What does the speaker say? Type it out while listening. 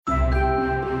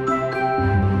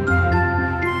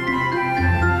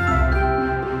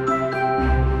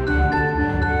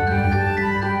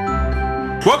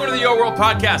Welcome to the Yo World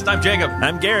Podcast. I'm Jacob.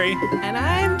 I'm Gary. And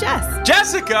I'm Jess.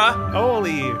 Jessica!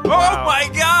 Holy. Oh my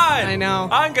God! I know.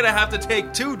 I'm going to have to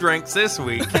take 2 drinks this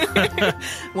week.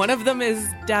 One of them is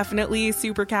definitely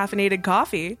super caffeinated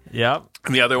coffee. Yep.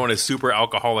 And the other one is super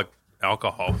alcoholic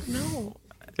alcohol. No.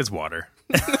 It's water.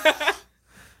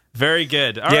 Very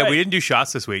good. All Yeah, right. we didn't do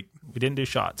shots this week. We didn't do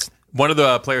shots. One of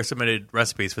the player submitted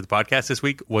recipes for the podcast this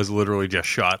week was literally just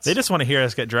shots. They just want to hear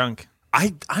us get drunk.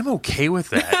 I'm okay with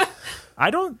that. I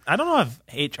don't know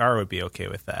if HR would be okay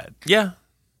with that. Yeah.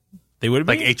 They would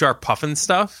be? Like HR puffin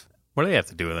stuff? What do they have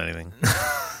to do with anything?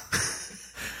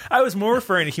 I was more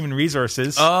referring to human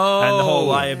resources Oh. and the whole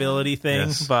liability thing.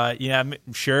 Yes. But yeah,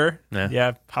 sure. Yeah.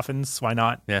 Yeah, puffins. Why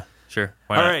not? Yeah, sure.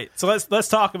 Why All not? right, so let's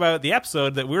talk about the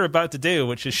episode that we're about to do,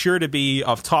 which is sure to be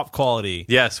of top quality.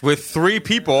 Yes, with 3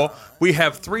 people, we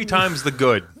have 3 times the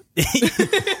good.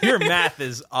 Your math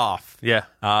is off. Yeah.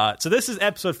 So this is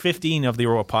episode 15 of the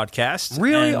Aurora Podcast.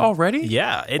 Really? And Already?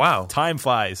 Yeah. Wow. Time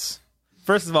flies.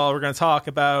 First of all, we're going to talk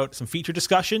about some feature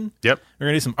discussion. Yep. We're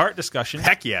going to do some art discussion.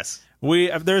 Heck yes.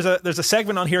 There's a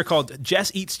segment on here called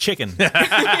Jess Eats Chicken. And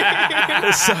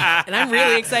I'm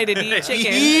really excited to eat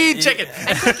chicken. Eat chicken.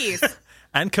 And cookies.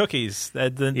 And cookies.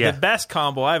 The Yeah. best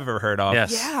combo I've ever heard of.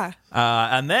 Yes. Yeah.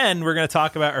 And then we're going to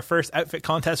talk about our first outfit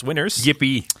contest winners.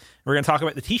 Yippee. We're going to talk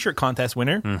about the t-shirt contest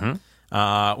winner.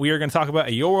 Mm-hmm. We are going to talk about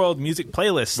a Your World music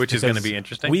playlist. Which is because going to be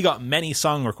interesting. We got many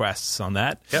song requests on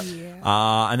that. Yep.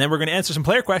 And then we're going to answer some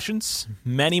player questions.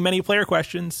 Many player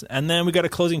questions. And then we got a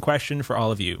closing question for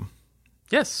all of you.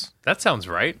 Yes, that sounds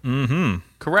right. Mm-hmm.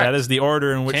 Correct. That is the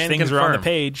order in which Can things are on the confirm.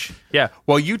 page. Yeah.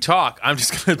 While you talk, I'm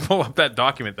just going to pull up that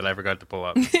document that I forgot to pull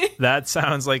up. That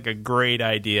sounds like a great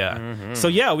idea. Mm-hmm. So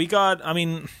yeah, we got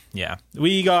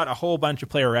a whole bunch of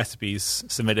player recipes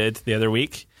submitted the other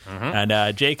week. Mm-hmm.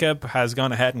 And Jacob has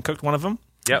gone ahead and cooked one of them.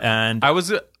 Yep. And I'm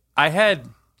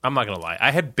not going to lie,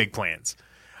 I had big plans.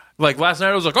 Like last night,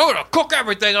 I was like, oh, I'm going to cook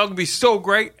everything. I'm going to be so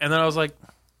great. And then I was like,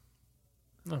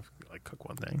 I'm not going to cook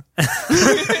one thing.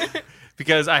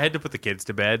 Because I had to put the kids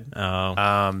to bed.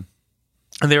 And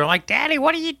they were like, Daddy,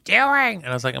 what are you doing? And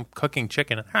I was like, I'm cooking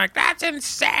chicken. And they're like, that's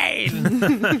insane.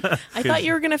 I thought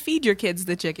you were going to feed your kids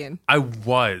the chicken. I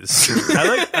was.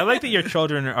 I like that your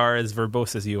children are as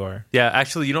verbose as you are. Yeah,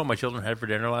 actually, you know what my children had for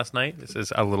dinner last night? This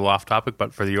is a little off topic,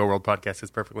 but for the Your World Podcast,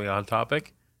 it's perfectly on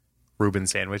topic. Reuben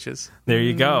sandwiches. There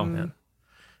you go.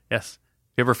 Yes.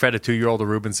 You ever fed a 2-year-old a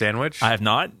Reuben sandwich? I have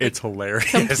not. It's hilarious.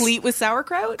 Complete with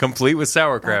sauerkraut? Complete with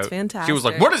sauerkraut. That's fantastic. She was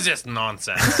like, what is this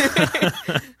nonsense?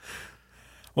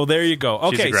 Well, there you go.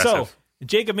 She's Okay, so aggressive.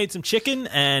 Jacob made some chicken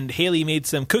and Haley made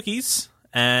some cookies.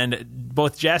 And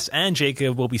both Jess and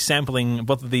Jacob will be sampling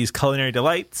both of these culinary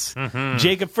delights. Mm-hmm.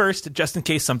 Jacob first, just in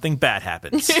case something bad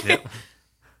happens. Yep.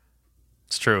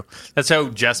 It's true. That's how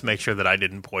Jess makes sure that I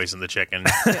didn't poison the chicken.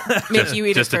 Make you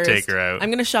eat just it to first. take her out. I'm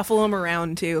going to shuffle them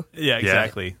around, too. Yeah,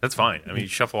 exactly. Yeah, that's fine. I mean, you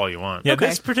shuffle all you want. Yeah, Okay.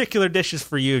 this particular dish is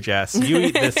for you, Jess. You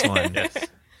eat this one. Yes.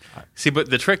 See, but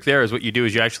the trick there is what you do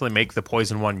is you actually make the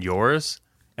poison one yours,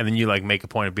 and then you like make a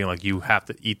point of being like, you have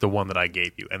to eat the one that I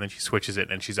gave you, and then she switches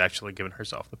it, and she's actually giving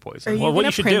herself the poison. Are you Well, what going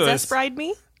you to should do princess is- bride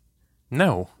me?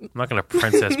 No, I'm not going to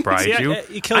princess bride See, you.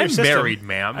 you kill your I'm system. married,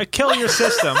 ma'am. I kill your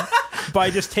system by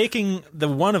just taking the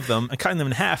one of them and cutting them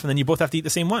in half, and then you both have to eat the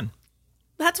same one.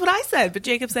 That's what I said, but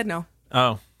Jacob said no.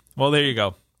 Oh, well, there you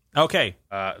go. Okay.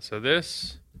 So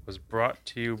this was brought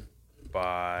to you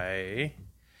by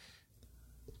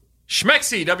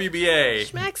Schmexy WBA.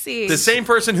 Schmexy. The same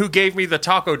person who gave me the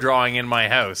taco drawing in my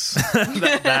house.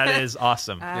 That is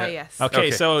awesome. Yes. Okay,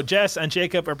 Okay. so Jess and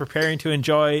Jacob are preparing to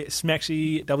enjoy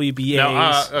Smexy WBA's.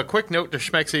 Now, a quick note to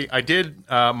Schmexy. I did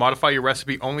modify your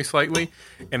recipe only slightly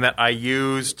in that I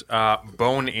used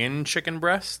bone-in chicken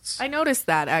breasts. I noticed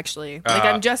that, actually.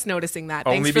 I'm just noticing that.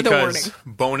 Thanks Only for the warning. because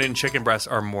bone-in chicken breasts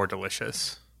are more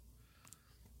delicious.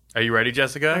 Are you ready,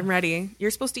 Jessica? I'm ready.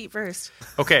 You're supposed to eat first.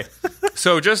 Okay,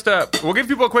 so just we'll give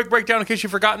people a quick breakdown in case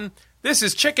you've forgotten. This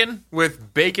is chicken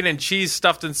with bacon and cheese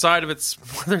stuffed inside of it,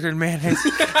 smothered in mayonnaise.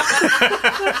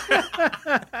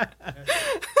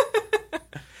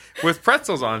 With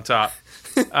pretzels on top.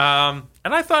 And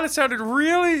I thought it sounded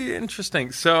really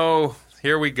interesting. So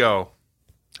here we go. All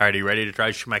right, are you ready to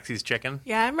try Schmexy's chicken?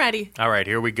 Yeah, I'm ready. All right,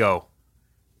 here we go.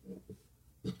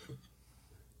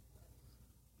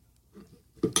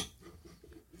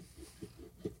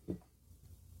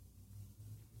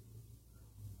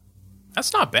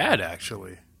 That's not bad,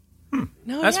 actually.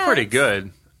 No, That's yeah, pretty it's-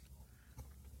 good.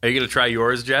 Are you going to try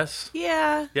yours, Jess?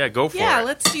 Yeah. Yeah, go for Yeah, it.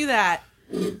 let's do that.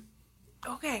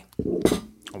 Okay.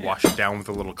 I'll wash it down with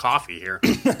a little coffee here.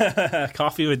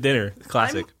 Coffee with dinner.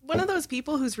 Classic. I'm one of those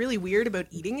people who's really weird about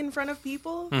eating in front of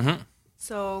people. Mm-hmm.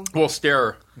 So We'll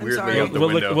stare weirdly sorry. out the We'll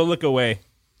window. look away.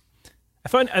 I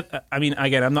find. I mean,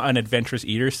 again, I'm not an adventurous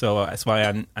eater, so that's why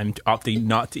I'm opting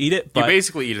not to eat it. You But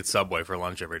basically eat at Subway for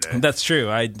lunch every day. that's true.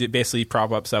 I basically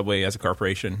prop up Subway as a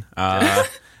corporation.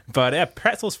 But yeah,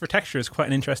 pretzels for texture is quite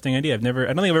an interesting idea. I don't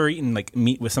think I've ever eaten like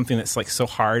meat with something that's like so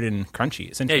hard and crunchy.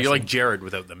 It's Yeah, interesting. you're like Jared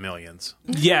without the millions.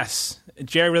 Yes,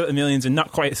 Jared with the millions and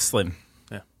not quite as slim.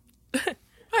 Yeah.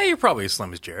 Hey, you're probably as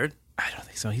slim as Jared. I don't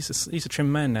think so. He's a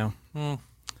trim man now.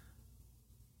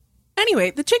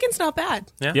 anyway, the chicken's not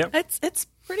bad. Yeah. Yep. It's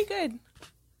pretty good.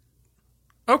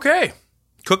 Okay.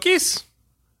 Cookies?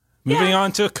 Moving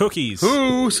on to cookies.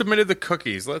 Who submitted the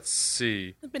cookies? Let's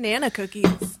see. The banana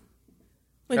cookies.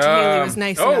 Which Haley was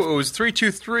nice enough. Oh, it was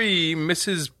 323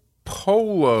 Mrs.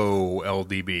 Polo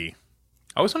LDB.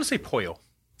 I always want to say Poyo.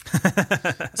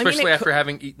 Especially after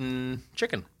having eaten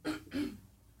chicken.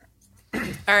 All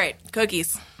right,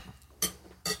 cookies.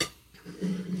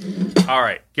 All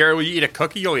right. Gary, will you eat a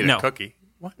cookie? You'll eat No. a cookie.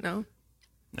 No,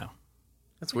 No,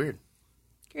 That's weird.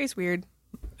 Gary's weird.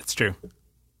 it's true.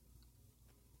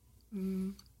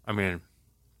 I mean,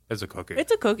 it's a cookie.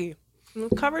 It's a cookie.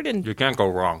 It's covered in You can't go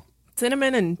wrong.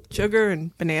 cinnamon and sugar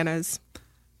and bananas.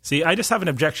 See, I just have an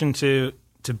objection to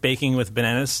baking with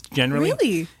bananas generally.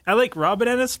 Really? I like raw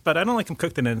bananas, but I don't like them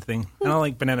cooked in anything. I don't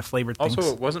like banana flavored things.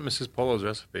 Also, it wasn't Mrs. Polo's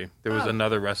recipe. There was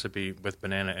another recipe with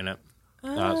banana in it.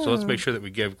 So let's make sure that we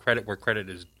give credit where credit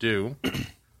is due.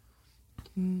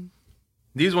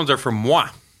 These ones are from Moi.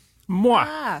 Moi.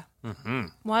 Ah.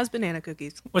 Moi's banana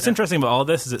cookies. What's interesting about all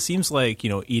this is it seems like,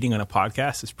 eating on a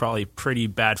podcast is probably pretty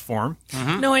bad form.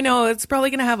 No, I know. It's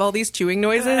probably going to have all these chewing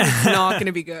noises. It's not going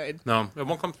to be good. No, it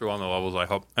won't come through on the levels, I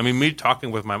hope. I mean, me talking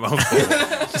with my mouth full.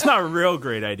 It's not a real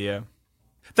great idea.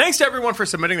 Thanks to everyone for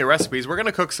submitting the recipes. We're going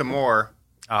to cook some more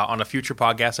on a future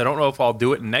podcast. I don't know if I'll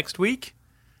do it next week,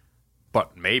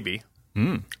 but maybe.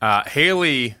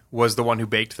 Haley was the one who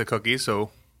baked the cookies, so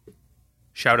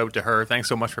shout out to her. Thanks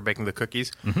so much for baking the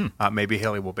cookies. Maybe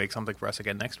Haley will bake something for us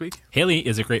again next week. Haley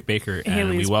is a great baker, and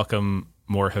Haley's- we welcome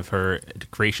more of her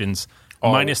creations,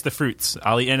 minus the fruits.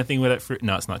 I'll eat anything without fruit.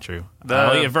 No, it's not true.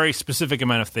 I'll eat a very specific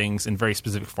amount of things in very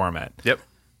specific format. Yep.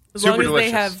 As Super long as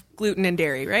delicious. they have gluten and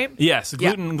dairy, right? Yes,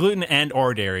 gluten and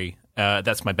or dairy.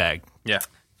 That's my bag. Yeah.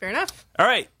 Fair enough. All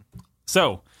right.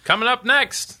 So Coming up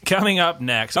next, coming up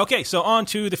next. Okay, so on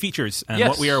to the features and Yes.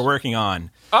 what we are working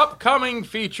on. upcoming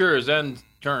features and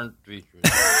turn features.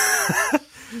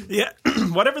 Yeah,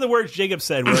 whatever the words Jacob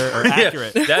said are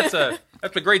accurate. Yeah,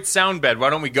 that's a great sound bed. Why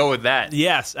don't we go with that?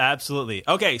 Yes, absolutely.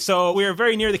 Okay, so we are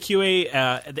very near the QA,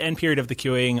 at the end period of the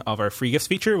QAing of our free gifts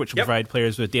feature, which will Yep. provide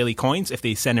players with daily coins if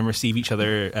they send and receive each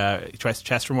other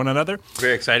chests from one another.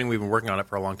 Very exciting. We've been working on it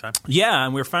for a long time. Yeah,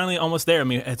 and we're finally almost there. I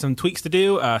mean, we had some tweaks to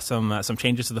do, some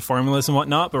changes to the formulas and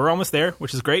whatnot, but we're almost there,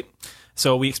 which is great.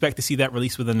 So we expect to see that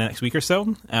released within the next week or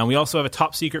so. And we also have a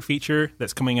top secret feature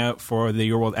that's coming out for the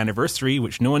Your World anniversary,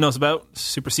 which no one knows about,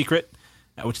 super secret,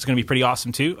 which is going to be pretty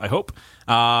awesome too, I hope.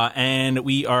 And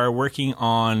we are working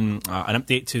on an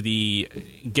update to the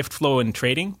gift flow and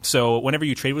trading. So whenever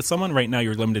you trade with someone, right now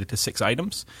you're limited to 6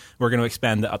 items. We're going to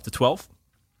expand that up to 12.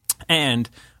 And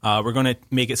we're going to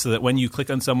make it so that when you click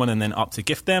on someone and then opt to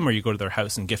gift them, or you go to their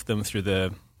house and gift them through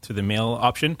the mail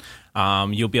option,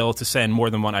 you'll be able to send more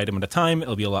than one item at a time.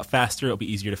 It'll be a lot faster. It'll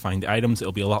be easier to find the items.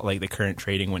 It'll be a lot like the current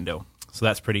trading window. So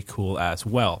that's pretty cool as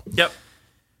well. Yep.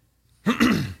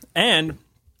 And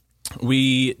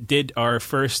we did the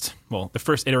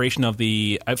first iteration of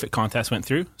the outfit contest went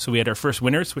through. So we had our first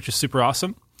winners, which is super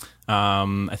awesome.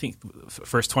 I think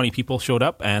first 20 people showed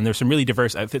up, and there's some really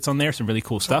diverse outfits on there, some really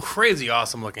cool stuff. Crazy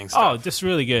awesome looking Oh, stuff. just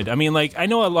really good. I mean, I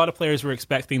know a lot of players were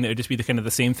expecting that it would just be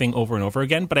the same thing over and over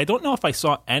again, but I don't know if I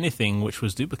saw anything which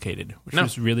was duplicated, which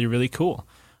was really, really cool.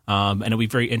 And it'll be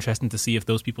very interesting to see if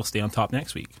those people stay on top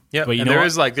next week. Yeah, But you and know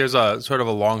there's what? there's a sort of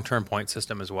a long-term point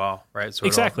system as well, right? So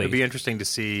Exactly. it'll be interesting to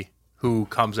see who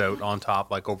comes out on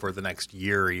top, over the next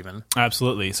year, even.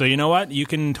 Absolutely. So you know what? You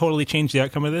can totally change the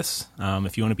outcome of this.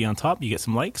 If you want to be on top, you get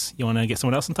some likes. You want to get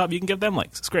someone else on top, you can give them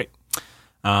likes. It's great.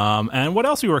 And what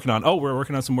else are we working on? Oh, we're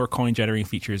working on some more coin generating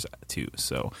features too.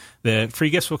 So the free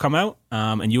gifts will come out,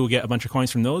 and you will get a bunch of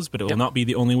coins from those, but it will not be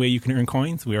the only way you can earn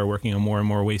coins. We are working on more and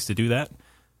more ways to do that.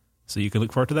 So you can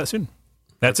look forward to that soon.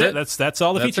 That's it. That's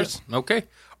all the features. It. Okay.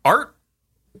 Art.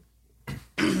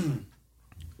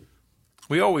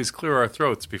 We always clear our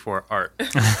throats before art.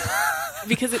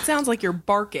 Because it sounds like you're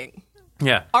barking.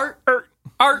 Yeah. Art.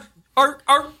 Art. Or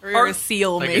you're a art.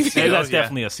 seal, Like a maybe. seal. Yeah, that's Yeah.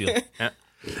 definitely a seal.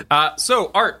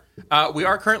 So, Art, we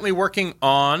are currently working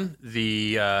on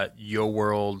the Yo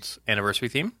World anniversary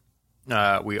theme.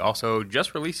 We also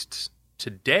just released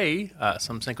today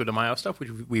some Cinco de Mayo stuff, which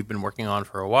we've been working on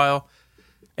for a while.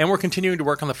 And we're continuing to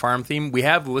work on the farm theme. We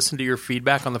have listened to your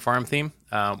feedback on the farm theme.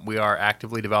 We are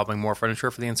actively developing more furniture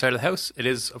for the inside of the house. It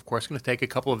is, of course, going to take a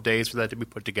couple of days for that to be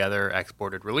put together,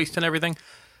 exported, released, and everything.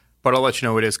 But I'll let you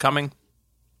know it is coming.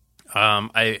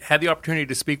 I had the opportunity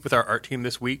to speak with our art team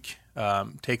this week,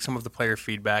 take some of the player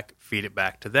feedback, feed it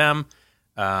back to them.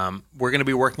 We're going to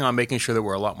be working on making sure that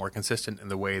we're a lot more consistent in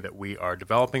the way that we are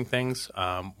developing things.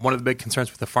 One of the big concerns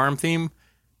with the farm theme,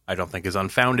 I don't think is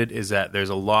unfounded, is that there's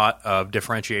a lot of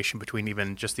differentiation between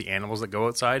even just the animals that go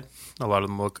outside. A lot of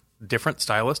them look different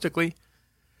stylistically.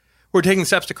 We're taking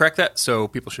steps to correct that, so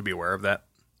people should be aware of that.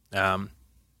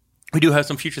 We do have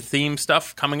some future theme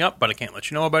stuff coming up, but I can't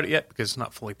let you know about it yet because it's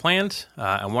not fully planned.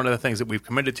 And one of the things that we've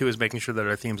committed to is making sure that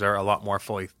our themes are a lot more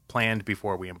fully planned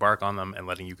before we embark on them and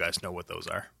letting you guys know what those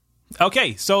are.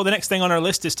 Okay, so the next thing on our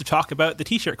list is to talk about the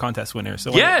T-shirt contest winner.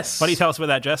 So Yes! Why don't you tell us about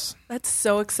that, Jess? That's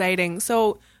so exciting.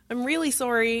 So I'm really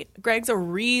sorry. Greg's a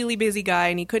really busy guy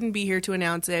and he couldn't be here to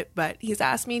announce it, but he's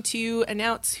asked me to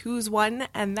announce who's won,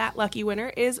 and that lucky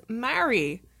winner is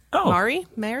Mari. Oh.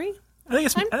 Mari? I think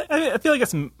it's. I feel like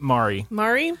it's Mari.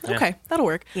 Mari? Okay, that'll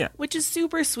work. Yeah. Which is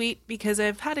super sweet because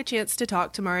I've had a chance to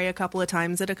talk to Mari a couple of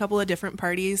times at a couple of different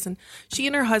parties, and she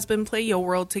and her husband play Yo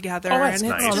World together. Oh, that's and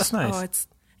nice. It's Oh, just, that's nice.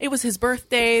 It was his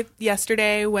birthday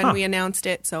yesterday when we announced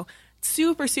it, so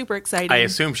super, super exciting. I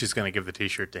assume she's going to give the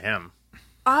T-shirt to him.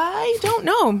 I don't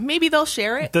know. Maybe they'll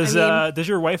share it. Does I mean, does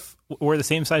your wife wear the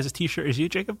same size T-shirt as you,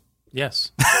 Jacob?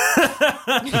 Yes.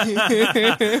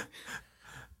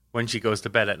 When she goes to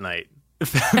bed at night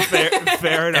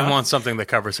Fair enough. and wants something that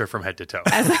covers her from head to toe.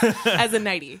 as a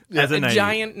nightie. As a nightie.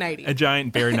 Giant nightie. A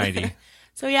giant bear nightie.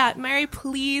 So yeah, Mary,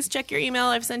 please check your email.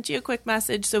 I've sent you a quick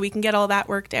message so we can get all that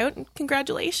worked out. And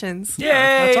congratulations. Yay,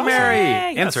 that's awesome. Mary!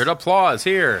 Yay. Insert applause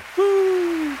here.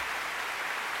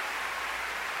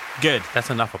 Good. That's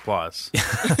enough applause.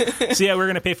 So yeah, we're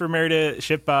gonna pay for Mary to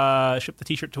ship the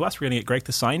T-shirt to us. We're gonna get Greg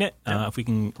to sign it if we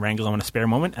can wrangle him in a spare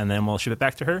moment, and then we'll ship it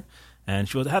back to her, and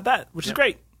she'll have that, which is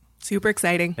great. Super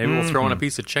exciting. Maybe we'll throw in a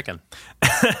piece of chicken.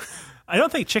 I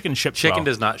don't think chicken ships. Chicken well.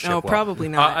 does not ship No, well. probably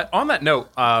not. On that note,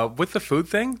 with the food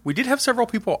thing, we did have several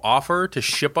people offer to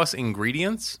ship us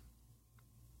ingredients.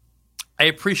 I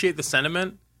appreciate the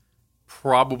sentiment.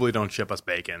 Probably don't ship us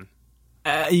bacon.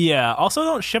 Yeah. Also,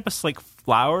 don't ship us like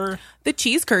flour. The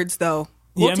cheese curds, though.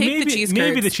 We'll take maybe, the cheese curds.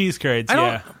 Maybe the cheese curds. I don't.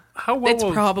 Yeah. How well It's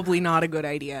will probably not a good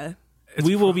idea.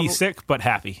 We will be sick but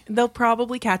happy. They'll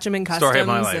probably catch them in customs. Story of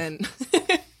my life. And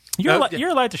You're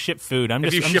allowed to ship food.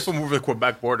 if you ship them over the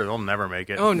Quebec border, they'll never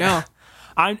make it. oh no,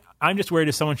 I'm just worried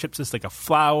if someone ships us like a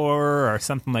flour or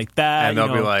something like that. And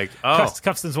they'll be like, oh.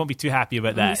 Customs won't be too happy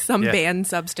about that. some Yeah. banned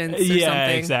substance or Yeah,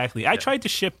 something. exactly. I tried to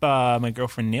ship my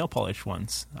girlfriend nail polish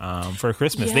once for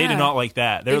Christmas. They Yeah. did not like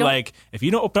that. They're don't- like, if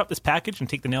you don't open up this package and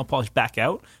take the nail polish back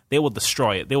out, they will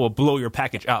destroy it. They will blow your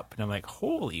package up. And I'm like,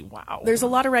 holy wow. There's a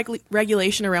lot of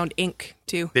regulation around ink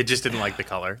too. They just didn't like the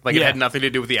color. Like, it Yeah. had nothing to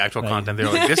do with the actual content. They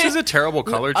were like, this is a terrible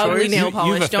color Ugly choice. nail You've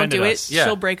polish. Don't offended do it. us. Yeah.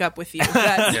 She'll break up with you.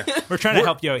 That's, We're trying to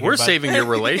help you out here. We're bud. saving your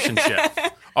relationship.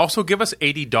 Also, give us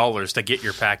 $80 to get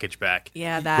your package back.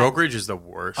 Yeah, that- brokerage is the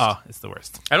worst. Oh, it's the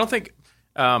worst. I don't think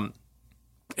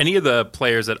any of the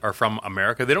players that are from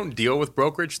America, they don't deal with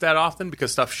brokerage that often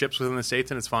because stuff ships within the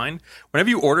States and it's fine. Whenever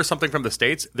you order something from the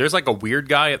States, there's like a weird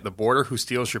guy at the border who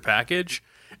steals your package.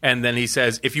 And then he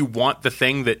says, if you want the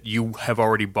thing that you have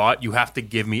already bought, you have to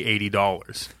give me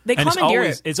 $80. they And commandeer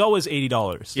it. it's always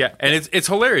 $80. Yeah, and it's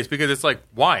hilarious because it's like,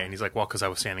 why? And he's like, well, because I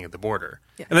was standing at the border.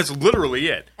 Yeah. And that's literally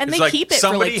it. And it's they like keep it for,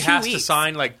 somebody like, 2 has to weeks.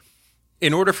 sign, like,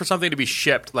 in order for something to be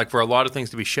shipped, like for a lot of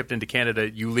things to be shipped into Canada,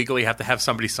 you legally have to have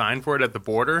somebody sign for it at the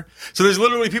border. So there's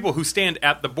literally people who stand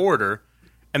at the border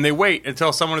and they wait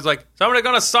until someone is like, somebody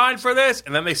going to sign for this?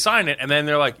 And then they sign it. And then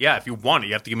they're like, yeah, if you want it,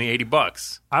 you have to give me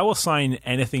 $80. I will sign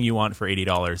anything you want for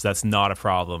 $80. That's not a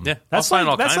problem. Yeah, I'll that's sign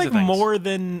like, all that's kinds like of things. more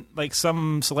than like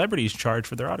some celebrities charge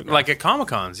for their autograph. Like at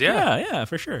Comic-Cons, yeah. yeah,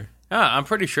 for sure. Yeah, I'm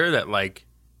pretty sure that, like,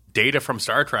 Data from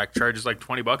Star Trek charges like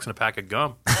 $20 in a pack of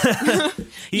gum.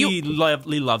 He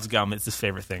loves gum. It's his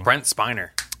favorite thing. Brent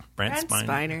Spiner. Brent Brent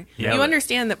Spiner. Yeah, you but-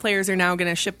 understand that players are now going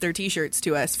to ship their T-shirts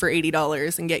to us for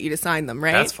 $80 and get you to sign them,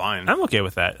 right? That's fine. I'm okay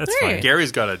with that. That's Right. fine.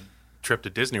 Gary's got a trip to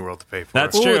Disney World to pay for.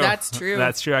 That's Ooh, true. that's true.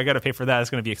 That's true. I got to pay for that. It's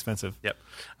going to be expensive.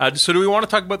 Yep. So do we want to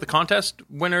talk about the contest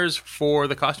winners for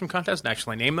the costume contest and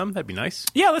actually name them? That'd be nice.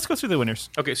 Yeah, let's go through the winners.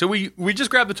 Okay, so we just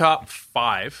grabbed the top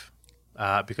 5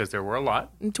 because there were a lot.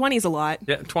 20's a lot.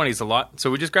 Yeah, 20 is a lot. So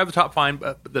we just grabbed the top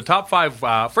 5. The top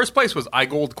 5, first place was I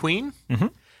Gold Queen. Mm-hmm.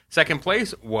 Second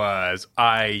place was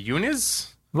I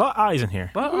Eunice. A lot of eyes in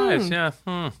here. Well, nice,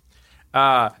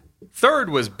 yeah. Third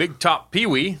was Big Top Pee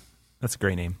Wee. That's a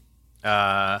great name.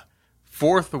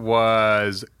 Fourth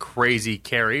was Crazy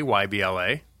Carrie,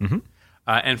 YBLA. Mm-hmm.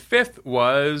 And fifth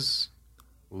was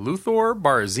Luthor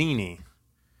Barzini.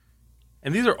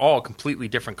 And these are all completely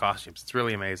different costumes. It's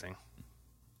really amazing.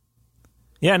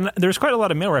 Yeah, and there's quite a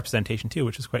lot of male representation too,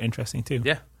 which is quite interesting too.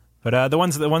 Yeah. But the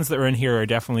ones that are in here are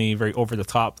definitely very over the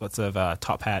top. Lots of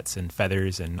top hats and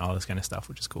feathers and all this kind of stuff,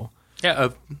 which is cool. Yeah,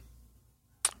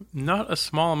 not a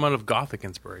small amount of Gothic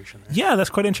inspiration there. Yeah,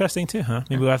 that's quite interesting too, huh?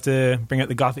 Maybe we'll have to bring out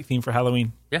the Gothic theme for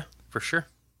Halloween. Yeah, for sure.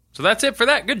 So that's it for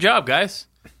that. Good job, guys.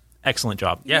 Excellent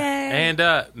job. Yeah, Yay.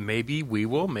 and maybe we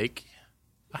will make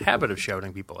a habit of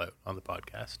shouting people out on the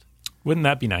podcast. Wouldn't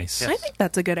that be nice? I think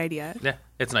that's a good idea. Yeah,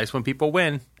 it's nice when people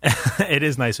win. It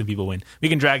is nice when people win. We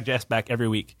can drag Jess back every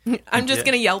week. I'm just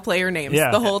going to yell player names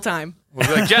Yeah. the whole time. We'll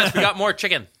be like, Jess, we got more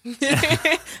chicken.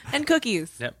 And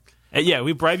cookies. Yep. Yeah,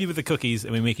 we bribe you with the cookies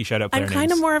and we make you shout out player I'm names.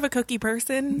 kind of more of a cookie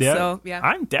person. So, yeah.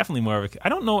 I'm definitely more of a... I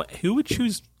don't know who would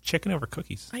choose chicken over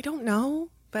cookies. I don't know,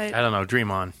 but I don't know.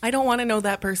 Dream on. I don't want to know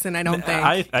that person, I don't think.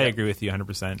 I agree with you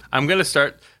 100%. I'm going to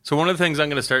start. So one of the things I'm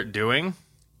going to start doing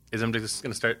is I'm just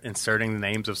going to start inserting the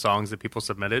names of songs that people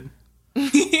submitted.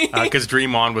 Because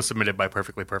Dream On was submitted by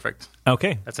Perfectly Perfect.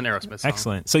 Okay. That's an Aerosmith song.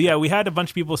 Excellent. So, yeah, we had a bunch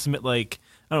of people submit, like,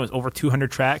 I don't know, it was over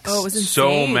 200 tracks. Oh, it was So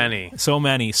insane. many. So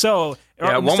many. So,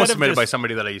 Yeah, one instead was of submitted by just-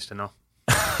 somebody that I used to know.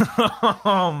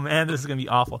 Oh, man, this is going to be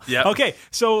awful. Yep. Okay,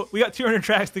 so we got 200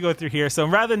 tracks to go through here. So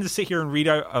rather than just sit here and read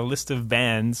out a list of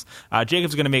bands,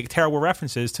 Jacob's going to make terrible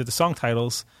references to the song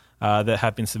titles that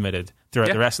have been submitted throughout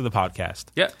Yeah. the rest of the podcast.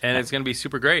 Yeah, and it's going to be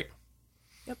super great.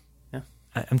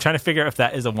 I'm trying to figure out if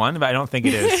that is a one, but I don't think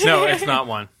it is. No, it's not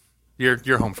one.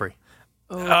 You're home free.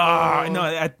 Oh,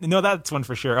 no, that's one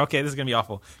for sure. Okay, this is going to be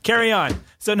awful. Carry on.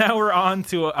 So now we're on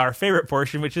to our favorite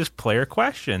portion, which is player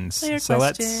questions. So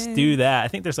let's do that. I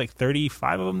think there's like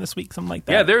 35 of them this week, something like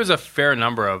that. Yeah, there's a fair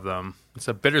number of them. It's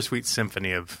a bittersweet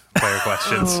symphony of player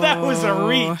questions. That was a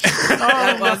reach.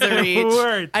 That was a reach.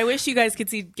 Word. I wish you guys could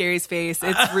see Gary's face.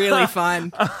 It's really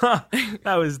fun.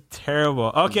 That was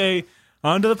terrible. Okay,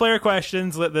 on to the player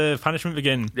questions. Let the punishment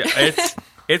begin. Yeah,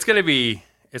 it's gonna be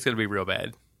real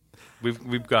bad.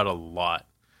 We've got a lot.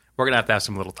 We're gonna have to have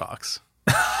some little talks.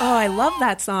 Oh, I love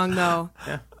that song, though.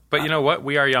 Yeah, but you know what?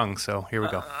 We are young, so here we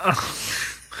go.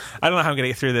 I don't know how I'm going to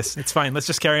get through this. It's fine. Let's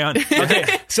just carry on. Okay,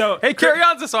 so... Hey, Carry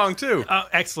On's a song too. Oh,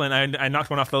 excellent. I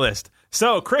knocked one off the list.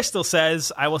 So, Crystal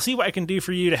says, I will see what I can do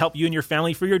for you to help you and your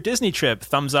family for your Disney trip.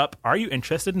 Thumbs up. Are you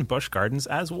interested in Busch Gardens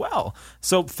as well?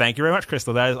 So, thank you very much,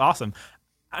 Crystal. That is awesome.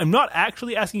 I'm not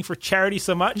actually asking for charity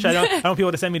so much. I don't want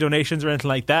people to send me donations or anything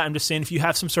like that. I'm just saying if you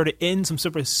have some sort of some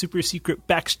sort of super secret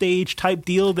backstage type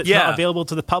deal that's not available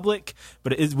to the public,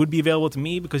 but it would be available to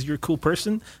me because you're a cool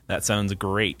person, that sounds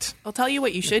great. I'll tell you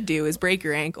what you should do is break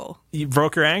your ankle. You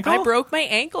broke your ankle? I broke my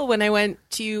ankle when I went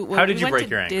to How did you break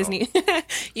your ankle? Disney.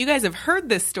 You guys have heard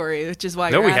this story, which is why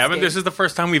No, you're we asking. haven't. This is the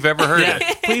first time we've ever heard it.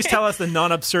 Yeah, please tell us the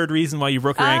non-absurd reason why you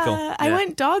broke your ankle. I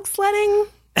went dog sledding,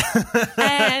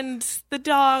 and the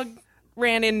dog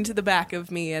ran into the back of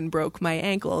me and broke my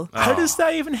ankle. How does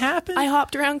that even happen? I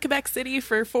hopped around Quebec City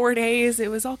for 4 days.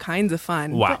 It was all kinds of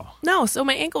fun. Wow. But no, so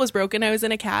my ankle was broken. I was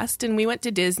in a cast, and we went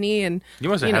to Disney. And You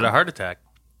must have had a heart attack.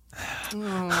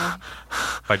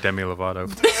 By Demi Lovato.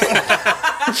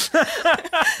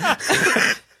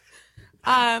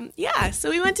 yeah, so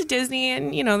we went to Disney,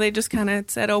 and they just kind of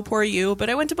said, "Oh, poor you." But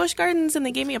I went to Busch Gardens, and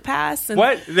they gave me a pass. And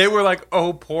What? They were like,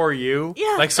 "Oh, poor you."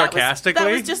 Yeah, like sarcastically.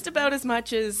 That was just about as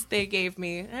much as they gave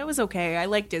me. It was okay. I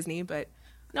like Disney, but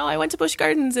no, I went to Busch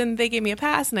Gardens, and they gave me a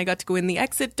pass, and I got to go in the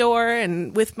exit door,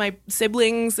 and with my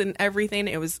siblings and everything.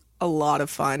 It was a lot of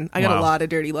fun. I got Wow. a lot of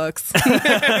dirty looks.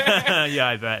 Yeah,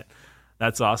 I bet.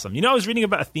 That's awesome. I was reading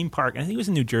about a theme park, I think it was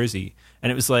in New Jersey,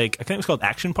 and it was like, I think it was called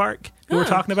Action Park we were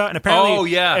talking about, and apparently Oh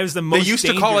yeah, it was the most They used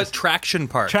to call dangerous- it Traction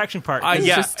Park. Traction Park. Yeah,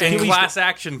 Interesting. and Class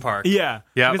Action Park. Yeah.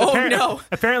 Yeah. Because Oh, no.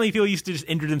 Apparently people used to just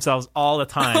injure themselves all the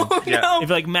time. Yeah. No.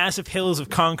 If like massive hills of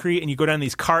concrete and you go down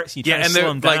these carts and you Yeah, try to and slow they're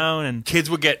them like down and kids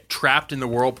would get trapped in the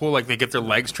whirlpool, like they get their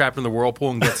legs trapped in the whirlpool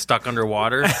and get stuck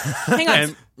underwater. Hang on.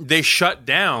 And they shut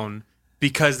down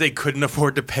because they couldn't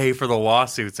afford to pay for the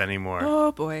lawsuits anymore.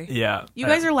 Oh boy. yeah. You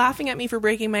guys are laughing at me for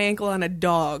breaking my ankle on a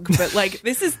dog, but like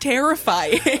this is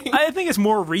terrifying. I think it's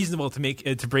more reasonable to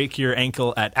break your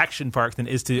ankle at Action Park than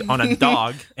it is to on a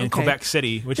dog in Okay. Quebec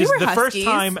City, which They is were the first huskies.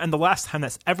 time and the last time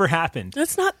that's ever happened.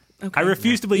 That's not okay. I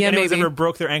refuse to believe Yeah, anyone's maybe. ever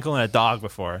broke their ankle on a dog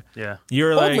before. Yeah.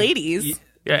 You're Old like ladies.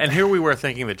 Yeah, and here we were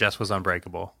thinking that Jess was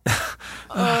unbreakable.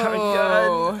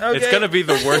 Oh. It's going to be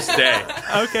the worst day.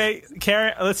 Okay,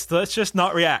 Karen, let's just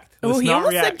not react. Oh, Let's he not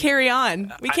almost react. said carry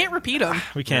on. We can't repeat him.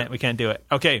 We can't do it.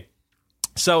 Okay.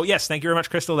 So, yes, thank you very much,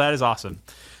 Crystal. That is awesome.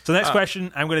 So the next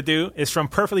question I'm going to do is from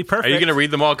Perfectly Perfect. Are you going to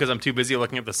read them all? Because I'm too busy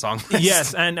looking at the song list.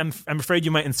 Yes, and I'm afraid you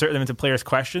might insert them into players'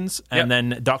 questions and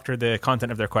then doctor the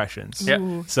content of their questions. Yep.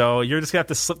 So you're just going to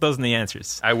have to slip those in the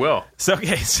answers. I will. So,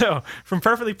 from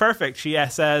Perfectly Perfect, she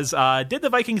says, did the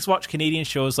Vikings watch Canadian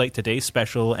shows like Today's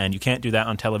Special and You Can't Do That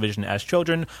on Television as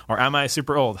children, or am I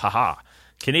super old? Haha.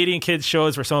 Canadian kids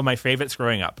shows were some of my favorites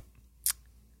growing up.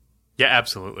 Yeah,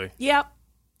 absolutely. Yep.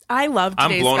 I love I'm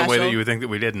Today's blown Special. away that you would think that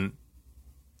we didn't.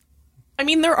 I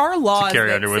mean, there are laws Carrie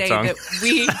that Underwood say song. that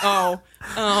we.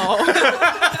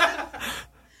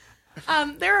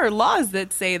 There are laws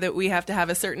that say that we have to have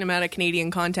a certain amount of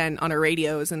Canadian content on our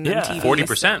radios and Yeah. on TV.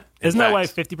 40%. Isn't that why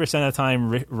 50% of the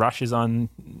time Rush is on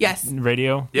Yes.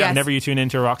 radio? Yes. Whenever you tune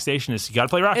into a rock station, you got to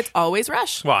play Rush. It's always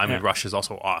Rush. Well, I mean, Rush is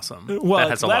also awesome. Well, that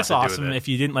has it's a lot less to do with awesome it. if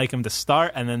you didn't like them to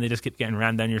start, and then they just keep getting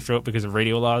rammed down your throat because of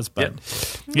radio laws. But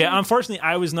yeah, unfortunately,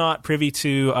 I was not privy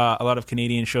to a lot of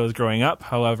Canadian shows growing up.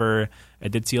 However, I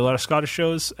did see a lot of Scottish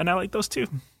shows, and I like those too.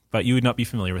 But you would not be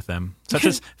familiar with them, such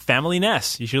as Family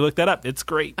Nest. You should look that up. It's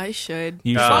great. I should.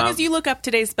 You As should. long as you look up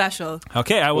Today's Special.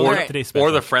 Okay, I will look Or- up today's special.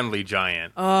 Or the Friendly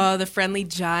Giant. Oh, the Friendly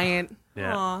Giant.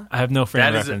 Yeah. Aw. I have no frame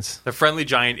That is reference. the Friendly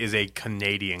Giant is a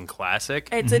Canadian classic.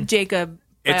 It's a Jacob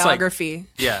It's like- biography.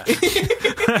 Yeah.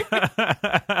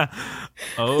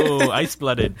 Oh,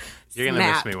 ice-blooded. You're going to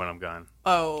miss Snap. me when I'm gone.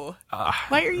 Oh.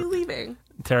 Why are you leaving?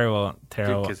 Terrible.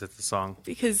 Because it's a song.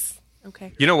 Because,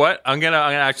 okay. You know what? I'm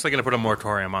actually gonna put a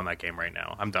moratorium on that game right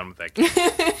now. I'm done with that game.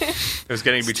 It was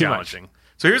getting to be too much. challenging.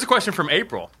 So here's a question from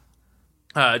April: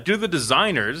 do the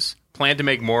designers plan to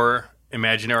make more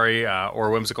imaginary or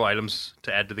whimsical items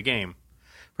to add to the game?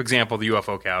 For example, the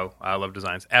UFO cow. I love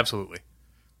designs. Absolutely.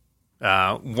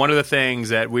 One of the things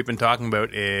that we've been talking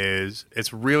about is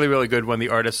it's really, really good when the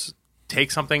artists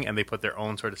take something and they put their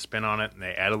own sort of spin on it, and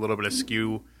they add a little bit of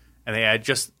skew, and they add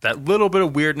just that little bit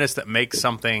of weirdness that makes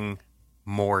something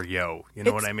more yo. You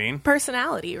know what I mean?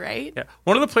 Personality, right? Yeah.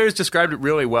 One of the players described it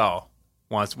really well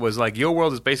once, was like, Yo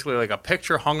World is basically like a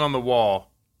picture hung on the wall,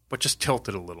 but just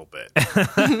tilted a little bit.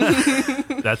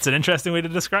 That's an interesting way to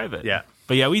describe it. Yeah.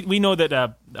 But yeah, we know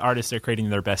that artists are creating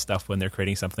their best stuff when they're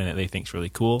creating something that they think is really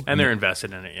cool. And they're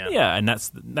invested in it, yeah. Yeah, and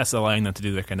that's allowing them to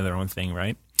do their own thing,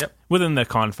 right? Yep. Within the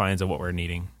confines of what we're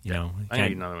needing, you know. I'm going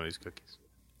to eat another one of these cookies.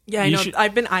 Yeah, I You know. should-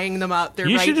 I've been eyeing them up. They're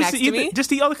You right should next just to eat me.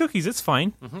 just eat all the cookies. It's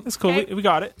fine. It's cool. Okay. We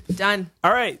got it. Done.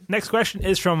 All right. Next question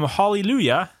is from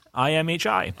Hallelujah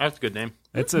IMHI. That's a good name.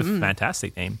 It's a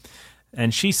fantastic name.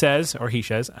 And she says, or he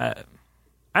says,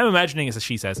 I'm imagining it's a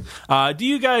she says, do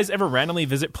you guys ever randomly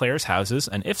visit players' houses?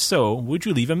 And if so, would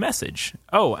you leave a message?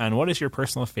 Oh, and what is your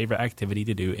personal favorite activity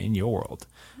to do in your world?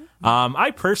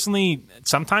 I personally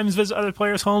sometimes visit other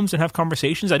players' homes and have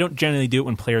conversations. I don't generally do it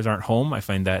when players aren't home. I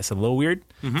find that it's a little weird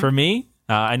for me.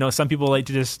 I know some people like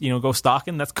to just go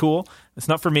stalking. That's cool. It's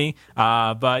not for me.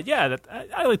 But yeah,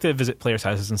 I like to visit players'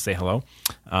 houses and say hello.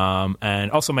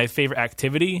 And also my favorite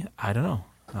activity, I don't know.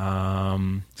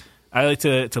 I like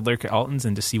to lurk at Alton's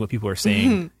and just see what people are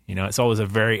saying. It's always a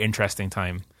very interesting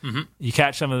time. You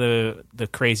catch some of the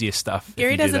craziest stuff. if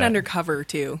Gary you do does it that. undercover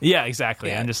too. Yeah, exactly.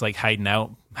 Yeah. I'm just like hiding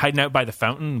out by the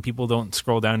fountain. And people don't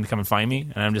scroll down to come and find me,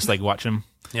 and I'm just like watching them.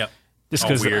 Yep. Just All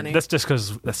because weird. that's just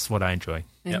because that's what I enjoy.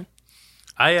 Yep.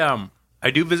 I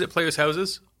do visit players'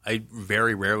 houses. I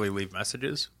very rarely leave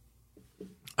messages.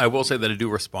 I will say that I do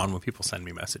respond when people send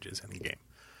me messages in the game.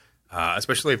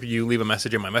 Especially if you leave a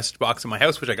message in my message box in my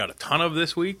house, which I got a ton of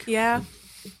this week. Yeah.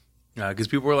 Because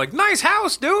people were like, "Nice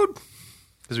house, dude."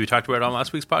 Because we talked about it on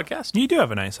last week's podcast. You do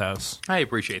have a nice house. I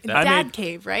appreciate that. I Dad made-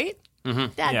 cave, right?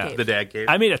 Mm-hmm. Dad Yeah. cave. The dad cave.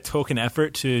 I made a token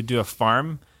effort to do a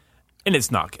farm, and it's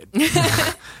not good.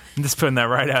 I'm just putting that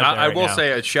right out there. I right will now.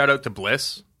 say a shout out to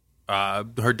Bliss.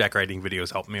 Her decorating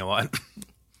videos helped me a lot.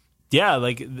 Yeah,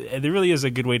 like there really is a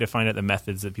good way to find out the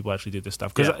methods that people actually do this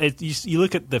stuff. Because you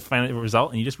look at the final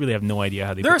result and you just really have no idea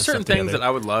how they. There put are this certain stuff things together. that I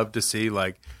would love to see.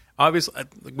 Like, obviously,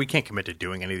 we can't commit to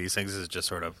doing any of these things. This is just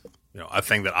sort of a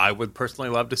thing that I would personally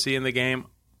love to see in the game.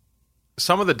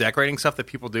 Some of the decorating stuff that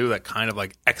people do, that kind of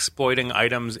like exploiting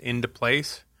items into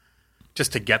place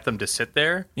just to get them to sit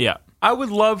there. Yeah, I would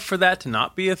love for that to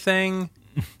not be a thing.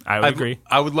 I would agree.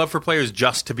 I would love for players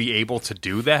just to be able to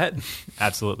do that.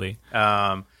 Absolutely,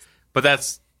 But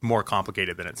that's more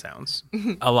complicated than it sounds.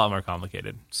 a lot more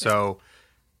complicated. So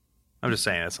I'm just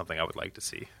saying that's something I would like to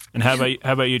see. And how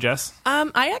about you, Jess?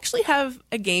 I actually have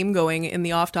a game going in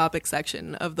the off-topic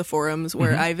section of the forums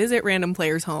where I visit random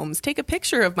players' homes, take a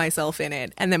picture of myself in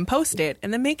it, and then post it,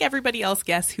 and then make everybody else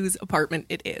guess whose apartment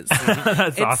it is.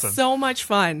 That's It's awesome. so much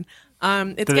fun.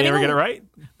 It's Did they ever get it right?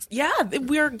 Yeah,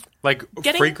 we're Like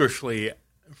Getting- freakishly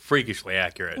freakishly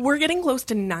accurate. We're getting close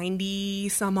to 90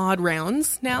 some odd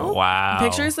rounds now. Wow.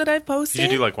 Pictures that I've posted. You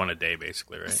do like one a day,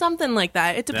 basically, right? Something like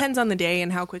that. It depends on the day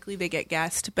and how quickly they get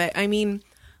guessed. But I mean,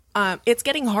 it's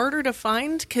getting harder to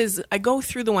find because I go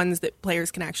through the ones that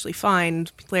players can actually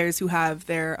find, players who have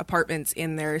their apartments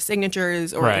in their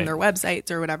signatures or in their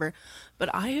websites or whatever.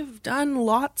 But I have done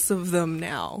lots of them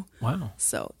now. Wow.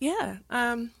 So, yeah,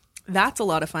 that's a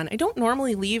lot of fun. I don't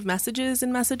normally leave messages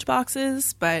in message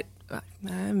boxes, but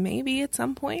maybe at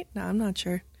some point. No, I'm not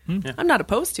sure. Yeah. I'm not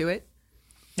opposed to it.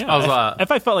 Yeah,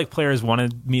 if I felt like players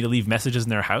wanted me to leave messages in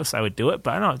their house, I would do it.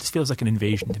 But I don't know. It just feels like an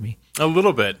invasion to me. A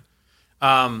little bit.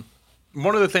 One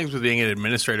of the things with being an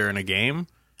administrator in a game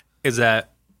is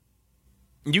that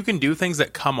you can do things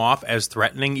that come off as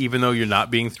threatening, even though you're not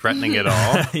being threatening at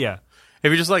all. Yeah. If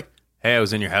you're just like, hey, I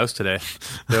was in your house today,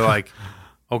 they're like,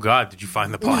 oh, God, did you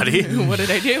find the body? What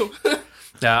did I do?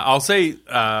 I'll say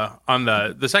on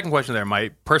the second question there, my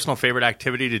personal favorite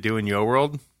activity to do in Yo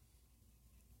World,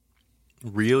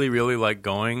 really, really like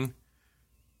going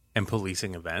and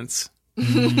policing events.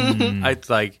 I'd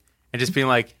like, and just being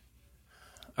like,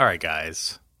 all right,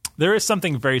 guys. There is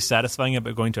something very satisfying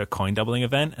about going to a coin doubling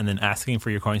event and then asking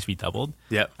for your coins to be doubled.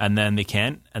 Yep. And then they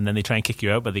can't, and then they try and kick you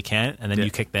out, but they can't, and then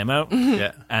you kick them out.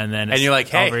 Yeah. And then it's you're like,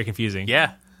 hey, all very confusing.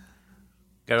 Yeah.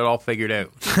 Got it all figured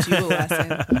out. Teach you a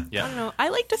lesson. Yeah. I don't know. I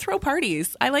like to throw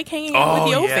parties. I like hanging out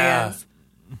with Yo fans.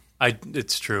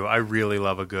 It's true. I really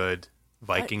love a good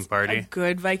Viking party. A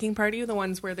good Viking party, the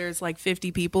ones where there's like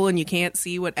 50 people and you can't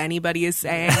see what anybody is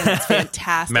saying. And it's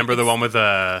fantastic. Remember the one with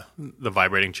the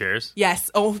vibrating chairs?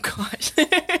 Yes. Oh gosh,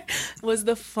 it was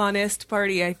the funnest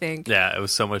party, I think. Yeah, it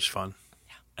was so much fun.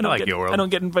 I like Yo World. I don't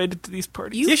get invited to these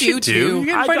parties. You Yes, do you too. do. You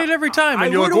get invited every time,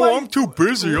 and you're like, "Oh, I'm too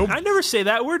busy. I never say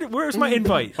that. Where's my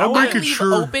invite? I'm I making leave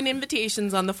sure. open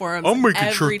invitations on the forums. I'm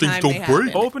making sure every things time don't they break.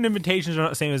 happen. Open invitations are not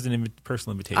the same as an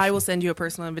personal invitation. I will send you a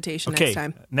personal invitation Okay. next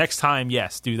time. Next time,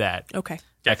 yes, do that. Okay.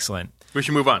 Excellent. We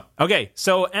should move on. Okay,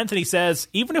 so Anthony says,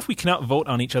 even if we cannot vote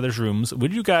on each other's rooms,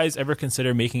 would you guys ever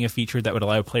consider making a feature that would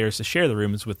allow players to share the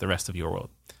rooms with the rest of your world?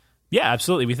 Yeah,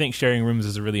 absolutely. We think sharing rooms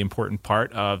is a really important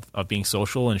part of being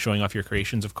social and showing off your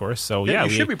creations, of course. So Yeah, yeah,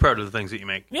 you should be proud of the things that you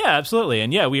make. Yeah, absolutely.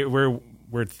 And yeah,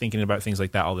 we're thinking about things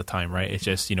like that all the time, right? It's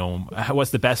just,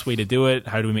 what's the best way to do it?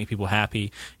 How do we make people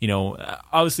happy?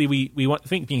 Obviously we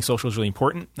think being social is really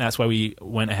important. That's why we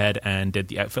went ahead and did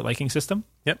the outfit liking system.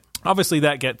 Yep. Obviously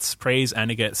that gets praise and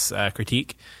it gets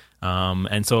critique.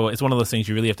 And so it's one of those things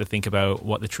you really have to think about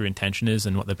what the true intention is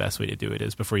and what the best way to do it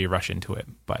is before you rush into it.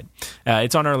 But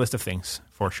it's on our list of things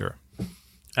for sure.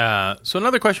 So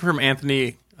another question from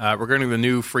Anthony regarding the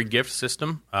new free gift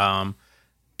system.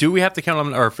 Do we have to count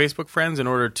on our Facebook friends in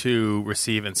order to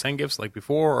receive and send gifts like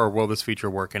before, or will this feature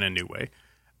work in a new way?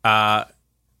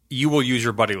 You will use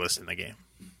your buddy list in the game.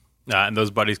 And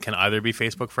those buddies can either be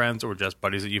Facebook friends or just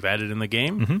buddies that you've added in the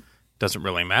game. Mm-hmm. Doesn't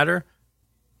really matter.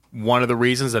 One of the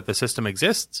reasons that the system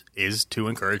exists is to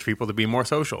encourage people to be more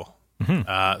social.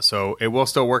 Mm-hmm. So it will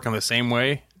still work in the same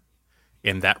way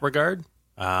in that regard.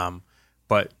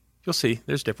 But you'll see,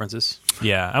 there's differences.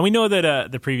 Yeah, and we know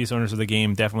that the previous owners of the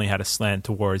game definitely had a slant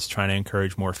towards trying to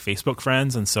encourage more Facebook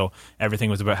friends, and so everything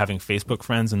was about having Facebook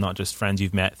friends and not just friends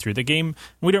you've met through the game.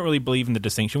 We don't really believe in the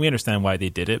distinction. We understand why they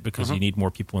did it, because you need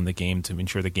more people in the game to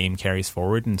ensure the game carries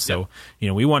forward, and so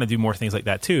we want to do more things like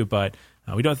that too, but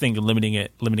we don't think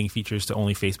limiting features to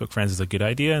only Facebook friends is a good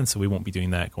idea, and so we won't be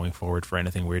doing that going forward for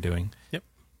anything we're doing. Yep.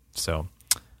 So...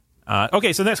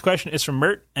 okay, so the next question is from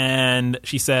Mert, and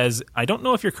she says, I don't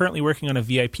know if you're currently working on a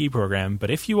VIP program, but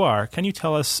if you are, can you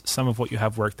tell us some of what you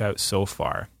have worked out so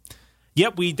far?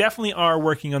 Yep, we definitely are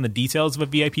working on the details of a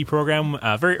VIP program.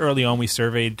 Very early on, we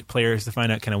surveyed players to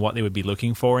find out kind of what they would be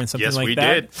looking for and something like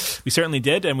that. Yes, we did. We certainly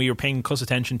did, and we were paying close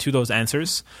attention to those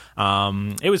answers.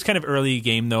 It was kind of early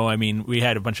game, though. I mean, we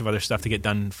had a bunch of other stuff to get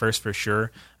done first, for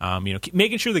sure.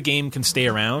 Making sure the game can stay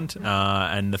around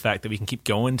and the fact that we can keep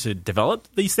going to develop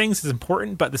these things is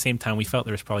important, but at the same time, we felt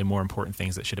there was probably more important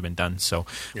things that should have been done. So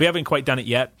we haven't quite done it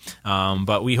yet,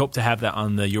 but we hope to have that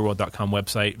on the yourworld.com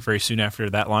website very soon after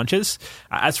that launches.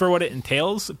 As for what it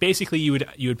entails, basically you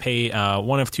would pay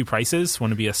one of two prices.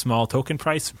 One would be a small token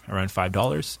price, around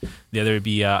 $5. The other would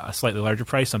be a slightly larger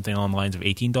price, something along the lines of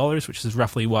 $18, which is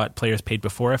roughly what players paid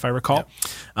before, if I recall.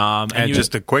 Yep. And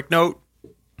just a quick note,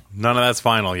 none of that's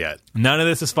final yet. None of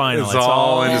this is final. It's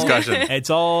all in discussion.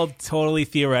 It's all totally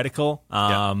theoretical,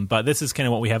 but this is kind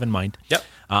of what we have in mind. Yep.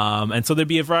 And so there'd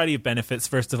be a variety of benefits.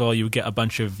 First of all, you would get a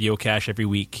bunch of Yo Cash every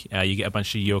week. You get a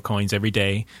bunch of Yo Coins every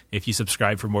day. If you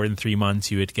subscribe for more than 3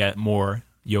 months, you would get more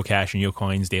YoCash and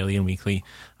YoCoins daily and weekly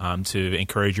to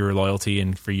encourage your loyalty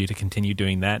and for you to continue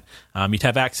doing that. You'd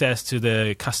have access to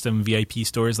the custom VIP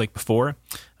stores like before.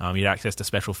 You'd have access to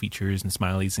special features and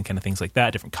smileys and kind of things like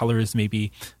that, different colors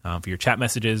maybe for your chat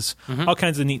messages, all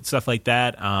kinds of neat stuff like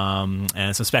that,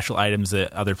 and some special items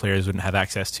that other players wouldn't have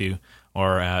access to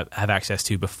or have access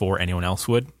to before anyone else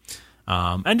would.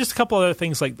 And just a couple other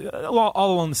things like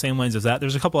all along the same lines as that.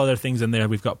 There's a couple other things in there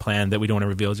we've got planned that we don't want to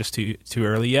reveal just too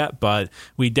early yet, but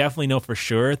we definitely know for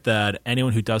sure that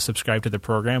anyone who does subscribe to the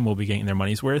program will be getting their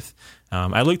money's worth.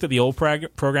 I looked at the old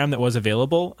program that was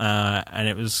available, and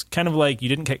it was kind of like you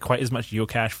didn't get quite as much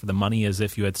YoCash for the money as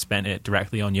if you had spent it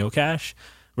directly on YoCash.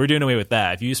 We're doing away with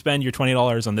that. If you spend your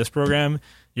 $20 on this program,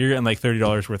 you're getting like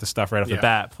 $30 worth of stuff right off the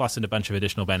bat, plus a bunch of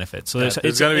additional benefits. So there's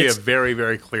going to be a very,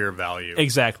 very clear value.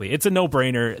 Exactly. It's a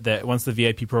no-brainer that once the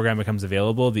VIP program becomes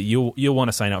available, that you'll want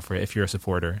to sign up for it if you're a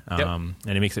supporter. And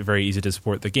it makes it very easy to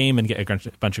support the game and get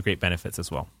a bunch of great benefits as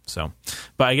well. So,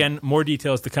 but again, more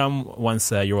details to come once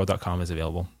YourWorld.com is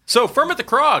available. So, Fermit the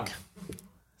Krog.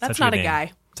 That's not a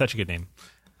guy. Such a good name.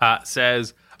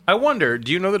 Says, I wonder,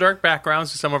 do you know the dark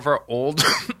backgrounds to some of our old...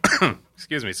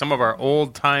 excuse me, some of our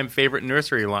old-time favorite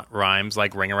nursery rhymes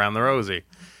like Ring Around the Rosie?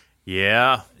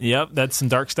 Yeah. Yep, that's some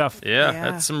dark stuff. Yeah,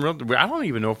 that's some real... I don't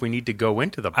even know if we need to go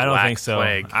into the Black Plague. I don't think so.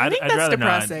 I think that's rather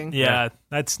depressing. Not. Yeah,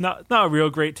 that's not a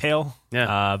real great tale.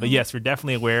 Yeah. But yes, we're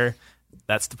definitely aware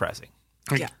that's depressing.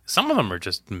 Yeah. Some of them are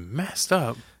just messed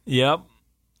up. Yep.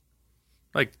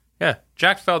 Like, yeah,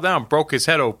 Jack fell down, broke his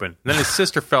head open. Then his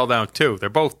sister fell down, too. They're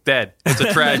both dead. It's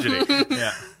a tragedy.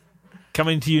 Yeah.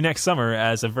 Coming to you next summer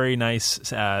as a very nice,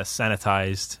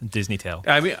 sanitized Disney tale.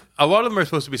 I mean, a lot of them are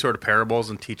supposed to be sort of parables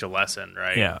and teach a lesson,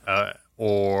 right? Yeah.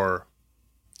 Or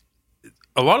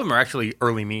a lot of them are actually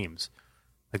early memes.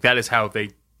 Like, that is how they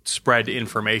spread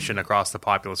information across the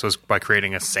populace, was by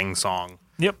creating a sing-song.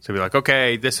 Yep. So be like,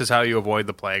 okay, this is how you avoid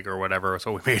the plague or whatever.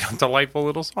 So we made a delightful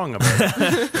little song about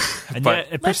it. And but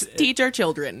let's teach our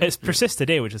children. It persists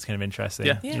today, which is kind of interesting.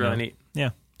 Yeah, it's really neat. Yeah.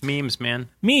 Memes, man.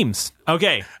 Memes.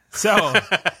 Okay, so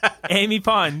Amy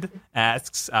Pond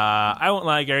asks, I won't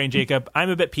lie, Gary and Jacob,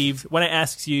 I'm a bit peeved. When I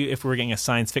asked you if we were getting a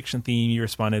science fiction theme, you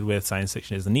responded with science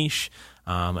fiction is the niche,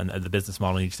 and the business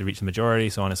model needs to reach the majority,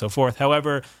 so on and so forth.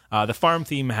 However, the farm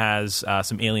theme has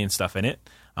some alien stuff in it.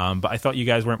 But I thought you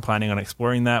guys weren't planning on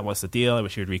exploring that. What's the deal? I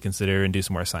wish you would reconsider and do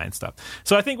some more science stuff.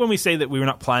 So I think when we say that we were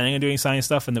not planning on doing science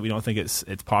stuff and that we don't think it's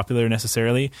popular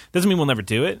necessarily, doesn't mean we'll never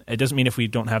do it. It doesn't mean if we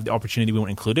don't have the opportunity we won't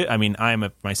include it. I mean, I'm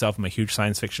a huge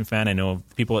science fiction fan. I know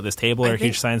people at this table are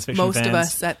huge science fiction fans. Most of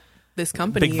us at this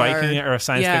company Big Viking are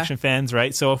science fiction fans,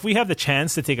 right? So if we have the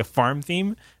chance to take a farm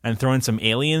theme and throw in some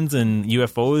aliens and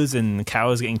UFOs and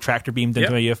cows getting tractor beamed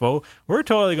into a UFO, we're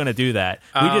totally going to do that.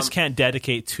 We just can't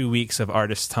dedicate 2 weeks of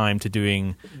artist time to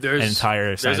doing an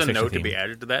entire science fiction There's a note theme. to be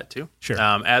added to that, too. Sure.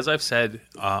 As I've said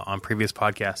on previous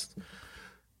podcasts,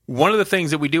 one of the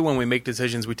things that we do when we make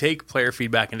decisions, we take player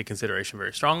feedback into consideration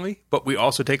very strongly, but we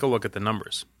also take a look at the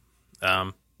numbers.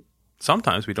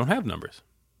 Sometimes we don't have numbers.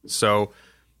 So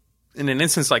in an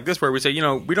instance like this where we say,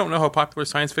 we don't know how popular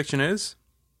science fiction is,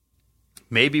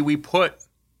 maybe we put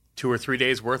 2 or 3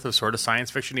 days worth of sort of science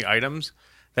fiction-y items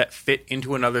that fit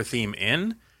into another theme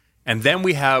in, and then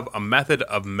we have a method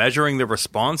of measuring the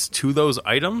response to those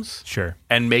items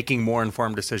and making more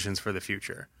informed decisions for the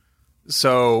future.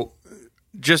 So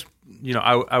just,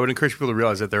 I would encourage people to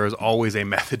realize that there is always a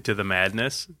method to the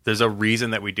madness. There's a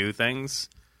reason that we do things.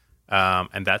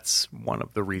 And that's one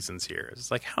of the reasons here.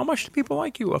 It's like, how much do people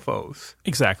like UFOs?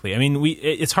 Exactly. I mean,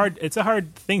 it's hard. It's a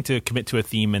hard thing to commit to a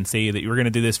theme and say that you're going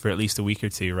to do this for at least a week or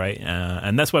two, right?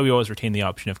 And that's why we always retain the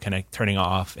option of kind of turning it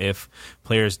off if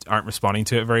players aren't responding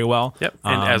to it very well. Yep.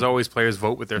 And as always, players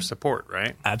vote with their support,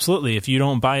 right? Absolutely. If you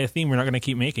don't buy a theme, we're not going to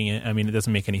keep making it. I mean, it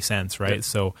doesn't make any sense, right? Yep.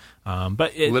 So,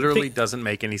 but it literally doesn't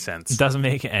make any sense. It doesn't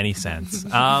make any sense.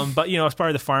 But as part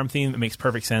of the farm theme, it makes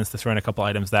perfect sense to throw in a couple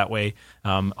items that way.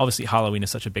 Obviously, Halloween is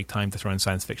such a big time to throw in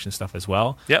science fiction stuff as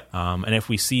well. Yep. And if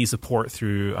we see support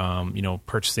through,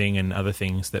 purchasing and other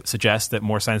things that suggest that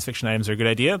more science fiction items are a good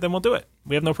idea, then we'll do it.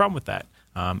 We have no problem with that.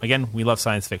 Again, we love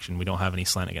science fiction. We don't have any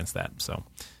slant against that. So,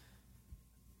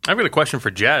 I've got a question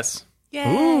for Jess. Yay.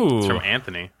 Ooh. It's from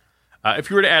Anthony. If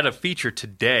you were to add a feature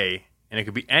today, and it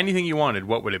could be anything you wanted,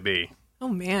 what would it be? Oh,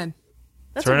 man.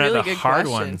 That's Throwing a really out the good hard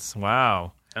question. ones.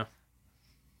 Wow.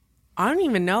 I don't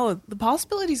even know. The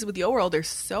possibilities with Yo World are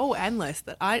so endless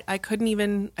that I couldn't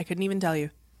even tell you.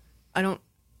 I don't.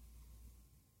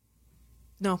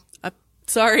 No,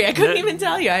 sorry, I couldn't even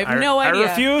tell you. I have no idea. I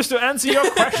refuse to answer your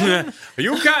question.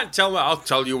 You can't tell me. I'll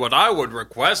tell you what I would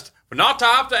request but not to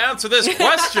have to answer this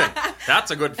question.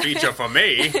 That's a good feature for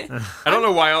me. I don't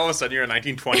know why all of a sudden you're a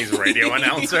 1920s radio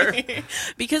announcer.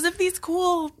 Because of these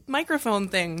cool microphone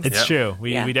things. It's Yep. true.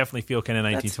 We Yeah. we definitely feel kind of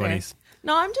That's fair. 1920s.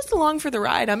 No, I'm just along for the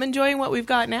ride. I'm enjoying what we've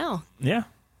got now. Yeah.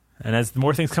 And as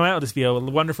more things come out, it'll just be a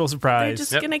wonderful They're surprise.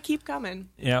 just Yep. going to keep coming.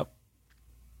 Yep.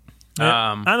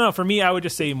 I don't know. For me, I would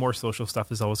just say more social stuff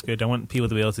is always good. I want people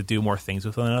to be able to do more things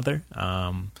with one another.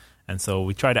 And so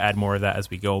we try to add more of that as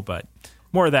we go, but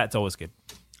more of that's always good.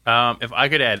 If I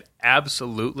could add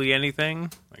absolutely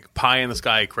anything, like pie in the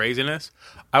sky craziness,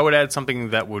 I would add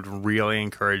something that would really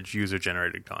encourage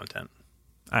user-generated content.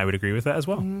 I would agree with that as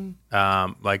well.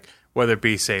 Like whether it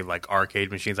be, say, like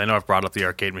arcade machines. I know I've brought up the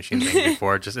arcade machine thing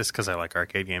before, just because I like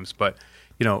arcade games. But,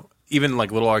 you know, even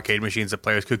like little arcade machines that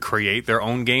players could create their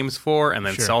own games for and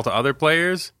then Sure. sell to other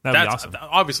players. That'd be That's awesome.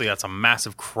 Obviously, that's a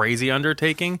massive, crazy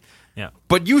undertaking. Yeah.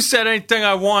 But you said anything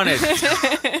I wanted.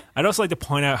 I'd also like to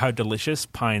point out how delicious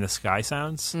pie in the sky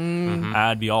sounds.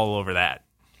 I'd be all over that.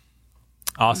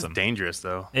 Awesome. Dangerous,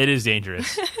 though. It is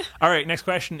dangerous. All right, next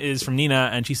question is from Nina,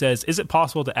 and she says, is it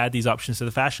possible to add these options to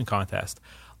the fashion contest?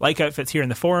 Like outfits here in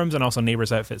the forums and also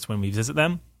neighbors' outfits when we visit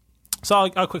them. So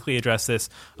I'll quickly address this.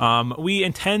 We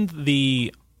intend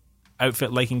the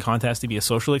outfit liking contest to be a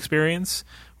social experience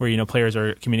where, you know, players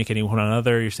are communicating with one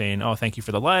another. You're saying, oh, thank you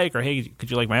for the like, or hey,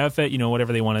 could you like my outfit? You know,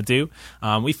 whatever they want to do.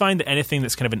 We find that anything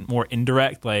that's kind of more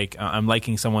indirect, like I'm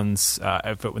liking someone's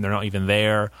outfit when they're not even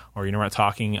there, or, you know, we're not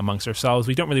talking amongst ourselves.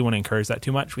 We don't really want to encourage that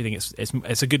too much. We think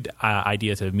it's a good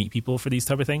idea to meet people for these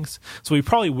type of things. So we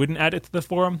probably wouldn't add it to the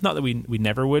forum. Not that we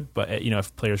never would, but, you know,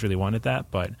 if players really wanted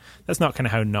that. But that's not kind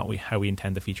of how we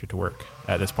intend the feature to work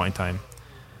at this point in time.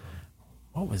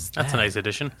 What was that? That's a nice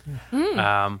addition.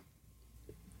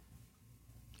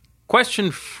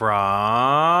 Question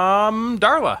from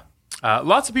Darla.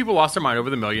 Lots of people lost their mind over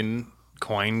the million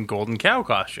coin golden cow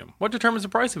costume. What determines the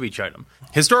price of each item?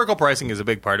 Historical pricing is a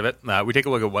big part of it. We take a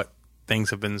look at what things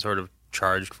have been sort of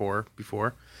charged for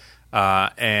before.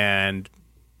 And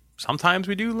sometimes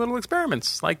we do little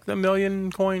experiments like the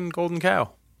million coin golden cow.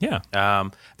 Yeah.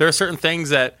 There are certain things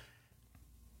that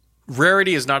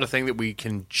rarity is not a thing that we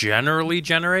can generally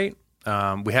generate.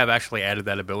 We have actually added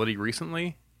that ability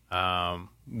recently.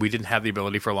 We didn't have the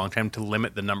ability for a long time to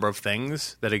limit the number of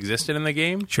things that existed in the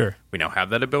game. Sure. We now have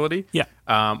that ability. Yeah.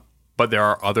 But there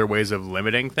are other ways of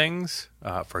limiting things.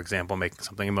 For example, making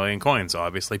something a million coins.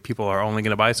 Obviously, people are only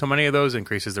going to buy so many of those.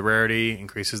 Increases the rarity,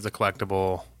 increases the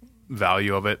collectible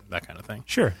value of it, that kind of thing.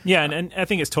 Sure. Yeah, and I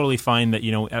think it's totally fine that,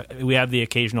 you know, we have the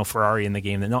occasional Ferrari in the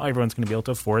game that not everyone's going to be able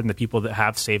to afford, and the people that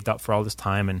have saved up for all this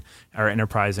time and are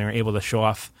enterprising are able to show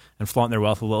off and flaunt their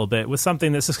wealth a little bit with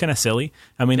something that's just kind of silly.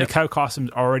 I mean, Yep. the cow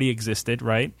costumes already existed,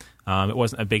 right? It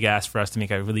wasn't a big ask for us to make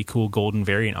a really cool golden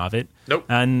variant of it. Nope.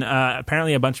 And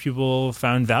apparently a bunch of people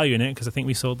found value in it because I think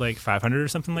we sold like 500 or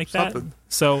something like that. Something.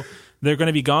 So they're going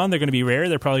to be gone. They're going to be rare.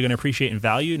 They're probably going to appreciate in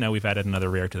value. Now we've added another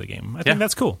rare to the game. I think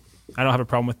that's cool. I don't have a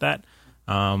problem with that.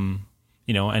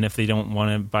 You know, and if they don't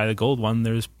want to buy the gold one,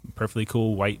 there's perfectly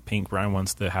cool white, pink, brown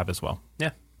ones to have as well.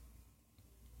 Yeah.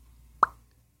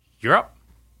 You're up.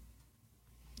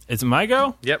 Is it my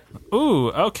go? Yep. Ooh,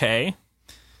 okay.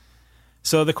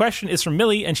 So the question is from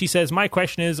Millie, and she says, my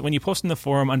question is, when you post in the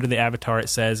forum under the avatar, it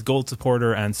says gold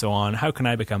supporter and so on. How can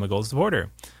I become a gold supporter?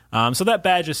 So that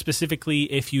badge is specifically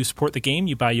if you support the game,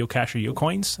 you buy YoCash or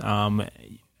YoCoins.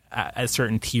 At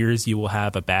certain tiers, you will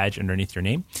have a badge underneath your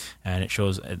name, and it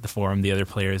shows at the forum the other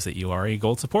players that you are a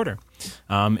gold supporter.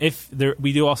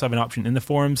 We do also have an option in the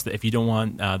forums that if you don't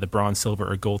want the bronze, silver,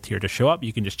 or gold tier to show up,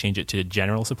 you can just change it to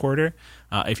general supporter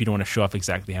if you don't want to show off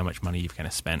exactly how much money you've kind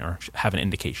of spent or have an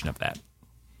indication of that.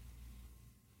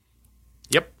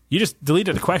 Yep. You just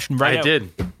deleted the question right I out.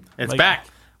 did. It's Like- back.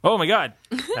 Oh, my God.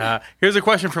 Here's a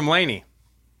question from Lainey.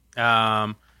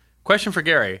 Question for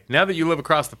Gary. Now that you live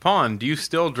across the pond, do you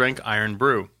still drink Iron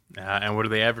Brew? And what do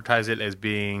they advertise it as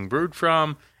being brewed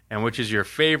from? And which is your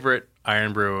favorite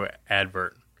Iron Brew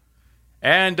advert?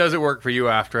 And does it work for you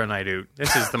after a night out?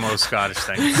 This is the most Scottish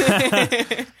thing.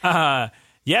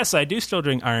 Yes, I do still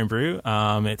drink Iron Brew.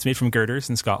 It's made from girders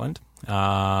in Scotland.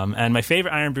 And my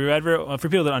favorite Iron Brew advert, for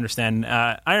people that understand,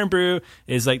 Iron Brew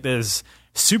is like this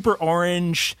super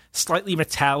orange, slightly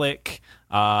metallic,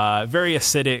 very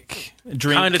acidic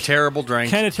drink. Kind of terrible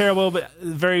drink. Kind of terrible, but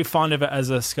very fond of it as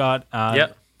a Scot.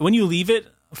 Yep. When you leave it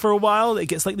for a while. It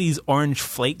gets like these orange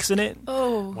flakes in it.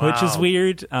 Oh, Which is Wow.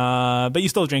 weird, but you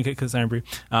still drink it because it's iron brew.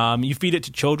 You feed it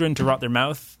to children to rot their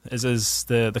mouth, as is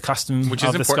the custom Which of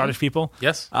is the important. Scottish people.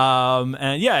 Yes.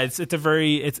 And yeah, it's a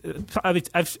very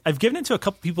I've given it to a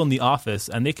couple people in the office,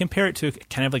 and they compare it to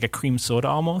kind of like a cream soda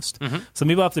almost. So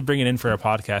maybe I'll have to bring it in for our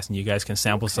podcast, and you guys can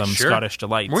sample some Sure. Scottish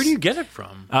delights. Where do you get it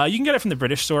from? You can get it from the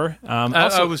British store. I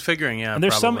Also, was figuring, yeah. and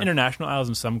there's some probably. international aisles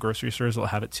and some grocery stores will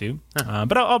have it too.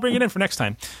 But I'll bring it in for next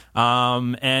time.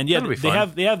 And yeah, That'll be they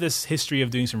fun. have this history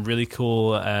of doing some really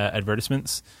cool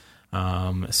advertisements.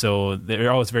 So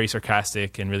they're always very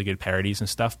sarcastic and really good parodies and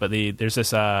stuff. But there's this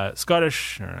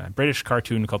Scottish or British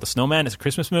cartoon called The Snowman. It's a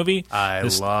Christmas movie. I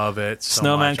This love it so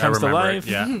Snowman much. comes I to remember life,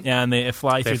 it. Yeah. and they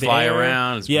fly They through fly the air.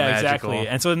 around. It's yeah, magical. exactly.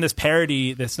 And so in this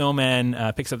parody, the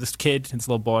snowman picks up this kid, this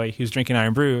little boy who's drinking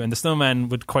iron brew, and the snowman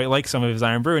would quite like some of his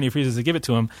iron brew, and he refuses to give it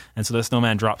to him, and so the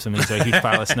snowman drops him into a huge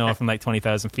pile of snow from like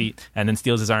 20,000 feet, and then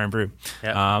steals his iron brew.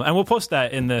 Yeah. And we'll post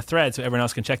that in the thread so everyone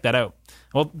else can check that out.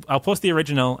 Well, I'll post the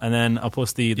original, and then I'll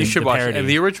post the You should the watch parody. it. And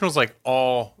the original's like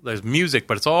there's music,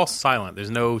 but it's all silent. There's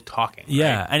no talking.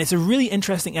 Yeah, and it's a really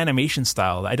interesting animation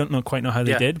style. I don't quite know how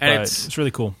they Yeah, did, and but it's- it's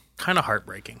really cool. Kind of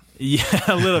heartbreaking. Yeah,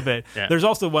 a little bit. Yeah. There's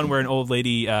also one where an old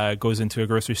lady goes into a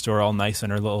grocery store all nice in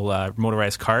her little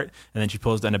motorized cart, and then she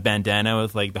pulls down a bandana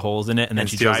with like the holes in it, and then And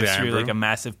she steals the drives iron through like brew. a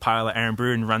massive pile of iron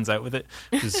brew and runs out with it,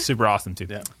 which is super awesome too.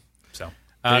 Yeah. So,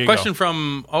 there you Question go.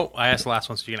 from... I asked the last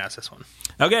one, so you can ask this one.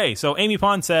 Okay, so Amy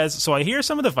Pond says, so I hear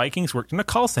some of the Vikings worked in a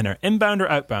call center, inbound or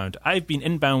outbound. I've been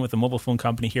inbound with a mobile phone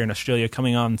company here in Australia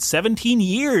coming on 17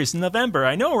 years in November.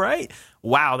 I know, right?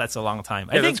 Wow, that's a long time.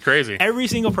 I Yeah, think that's crazy. Every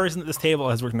single person at this table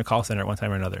has worked in a call center at one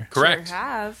time or another. Correct. Sure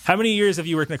have. How many years have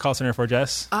you worked in a call center for,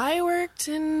 Jess? I worked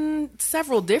in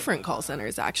several different call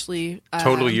centers, actually.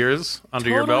 Total years under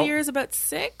your Total belt? years, about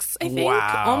 6, I think.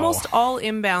 Wow. Almost all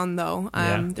inbound, though.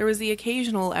 Yeah. There was the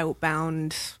occasional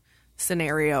outbound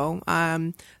scenario.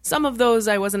 Some of those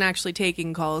I wasn't actually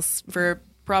taking calls. For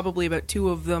probably about 2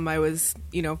 of them, I was,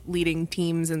 leading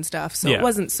teams and stuff. So Yeah. it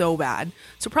wasn't so bad.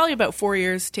 So probably about 4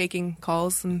 years taking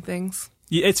calls and things.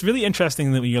 Yeah, it's really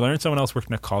interesting that when you learn someone else worked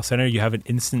in a call center, you have an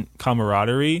instant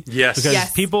camaraderie. Yes. Because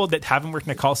Yes. people that haven't worked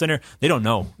in a call center, they don't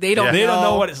know. They don't They don't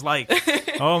know know. what it's like.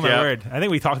 Oh, my Yeah. word. I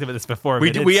think we talked about this before.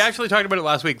 We but we it's- actually talked about it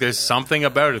last week. There's something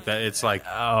about it that it's like,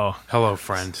 Oh, hello,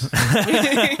 friend.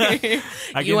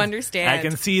 You understand. I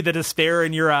can see the despair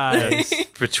in your eyes.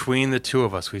 Between the two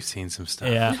of us, we've seen some stuff.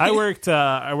 Yeah, I worked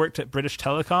at British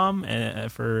Telecom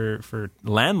for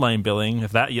landline billing.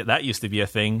 If that used to be a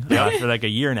thing for like a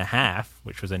year and a half,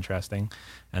 which was interesting.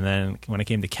 And then when I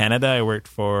came to Canada, I worked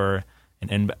for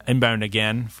an inbound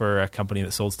again for a company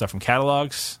that sold stuff from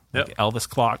catalogs, like Yep. Elvis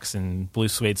clocks and blue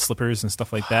suede slippers and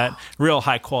stuff like that. Real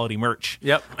high quality merch.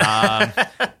 Yep.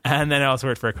 And then I also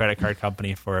worked for a credit card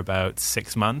company for about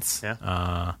 6 months.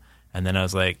 Yeah. And then I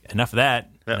was like, enough of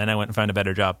that. Yep. And then I went and found a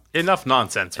better job. Enough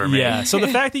nonsense for me. Yeah. So the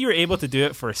fact that you were able to do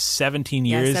it for 17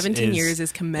 years, Yeah, 17 years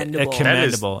is commendable. That is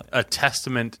commendable. a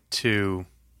testament to...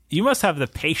 You must have the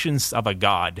patience of a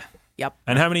god. Yep.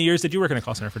 And how many years did you work in a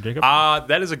call center for, Jacob?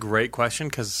 That is a great question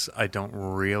because I don't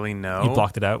really know. You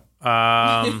blocked it out.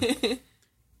 I'm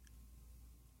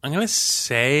gonna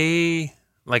say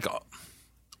like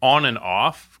on and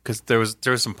off because there was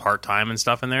some part time and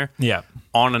stuff in there. Yeah.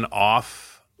 On and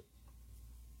off,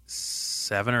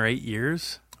 7 or 8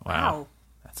 years. Wow.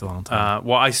 That's a long time.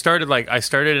 Well, I started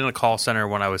in a call center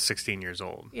when I was 16 years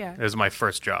old. Yeah. It was my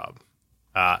first job,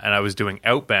 and I was doing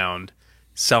outbound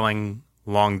selling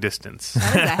long distance.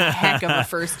 That is a heck of a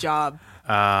first job.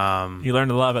 You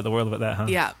learned a lot about the world about that, huh?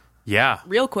 Yeah. Yeah,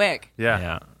 Real quick. yeah,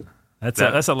 Yeah. That's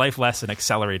That- a life lesson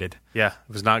accelerated. yeah.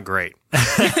 It was not great.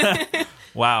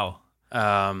 Wow.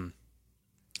 And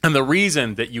the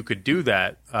reason that you could do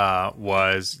that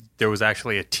was there was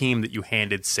actually a team that you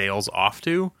handed sales off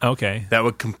to Okay. that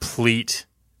would complete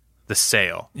the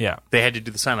sale. Yeah. They had to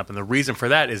do the sign up. And the reason for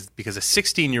that is because a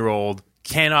 16-year-old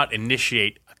cannot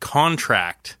initiate a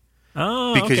contract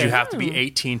Oh, because okay. you have to be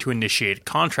 18 to initiate a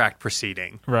contract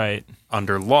proceeding Right.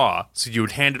 under law. So you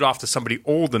would hand it off to somebody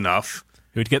old enough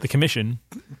You would get the commission.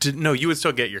 to... No, you would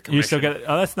still get your commission. You still get.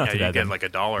 Oh, that's not Yeah, too you bad. get then. like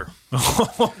 $1.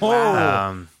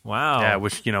 Wow. Yeah,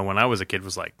 which, when I was a kid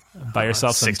was like... Buy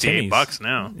yourself some $68 Timmies.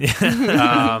 now.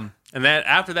 And then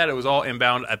after that, it was all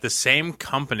inbound at the same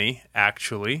company,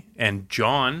 actually. And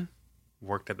John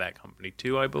worked at that company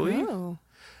too, I believe. Oh.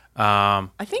 I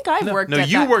think I've worked No, at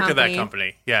you that worked company. at that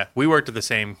company. Yeah, we worked at the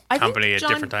same I think company at John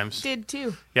different times. did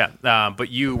too. Yeah, but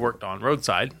you worked on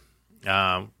Roadside,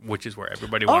 which is where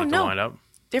everybody wanted to no. line up.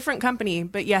 Different company,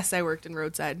 but yes, I worked in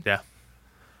Roadside. Yeah.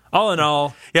 All in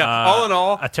all, all in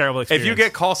all, a terrible experience. If you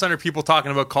get call center people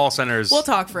talking about call centers, We'll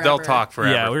talk forever. They'll talk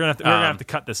forever. Yeah, we're gonna have to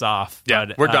cut this off. Yeah,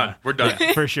 but, we're done. We're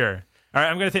done. for sure. All right,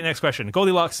 I'm going to take the next question.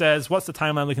 Goldilocks says, what's the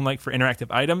timeline looking like for interactive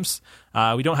items?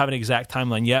 We don't have an exact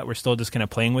timeline yet. We're still just kind of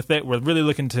playing with it. We're really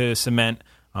looking to cement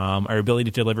our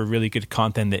ability to deliver really good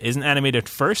content that isn't animated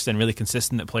first and really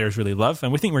consistent that players really love.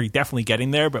 And we think we're definitely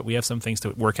getting there, but we have some things to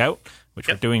work out, which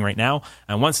we're doing right now.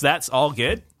 And once that's all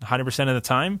good, 100% of the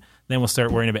time, then we'll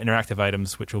start worrying about interactive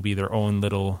items, which will be their own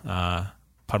little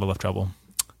puddle of trouble.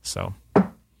 So...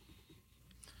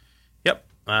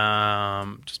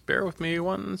 just bear with me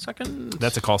 1 second.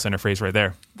 That's a call center phrase right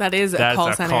there. That is a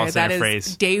call center. That is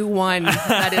phrase. Day one.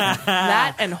 That is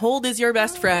that, and hold is your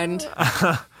best friend.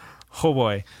 Oh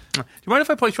boy. Do you mind if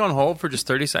I place you on hold for just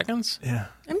 30 seconds? Yeah.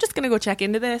 I'm just going to go check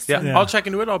into this. Yeah, I'll check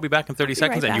into it. I'll be back in 30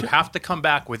 seconds. right And you back. have to come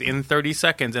back within 30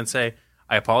 seconds and say,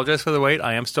 I apologize for the wait.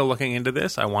 I am still looking into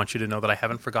this. I want you to know that I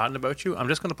haven't forgotten about you. I'm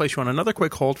just going to place you on another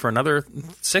quick hold for another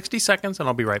 60 seconds, and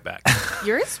I'll be right back.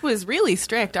 Yours was really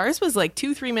strict. Ours was like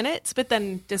 2-3 minutes, but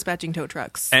then dispatching tow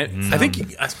trucks. And I think,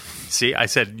 see, I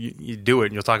said you do it,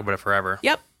 and you'll talk about it forever.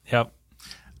 Yep.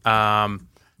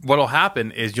 What'll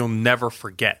happen is you'll never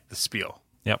forget the spiel.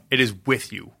 Yep. It is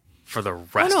with you for the Oh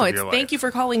rest no, of it's your life. thank you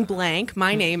for calling blank.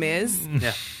 My name is.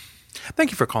 Yeah.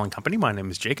 Thank you for calling company. My name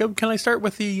is Jacob. Can I start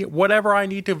with the whatever I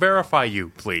need to verify you,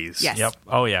 please? Yes. Yep.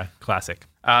 Oh yeah. Classic.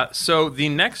 So the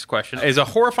next question is a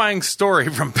horrifying story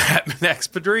from Batman X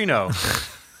Padrino.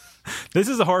 This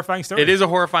is a horrifying story. It is a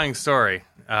horrifying story.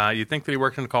 You'd think that he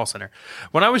worked in a call center.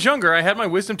 When I was younger, I had my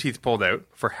wisdom teeth pulled out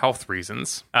for health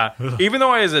reasons. Even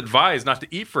though I was advised not to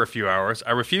eat for a few hours,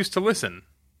 I refused to listen.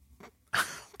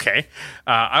 Okay.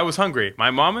 I was hungry.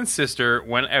 My mom and sister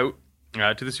went out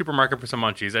to the supermarket for some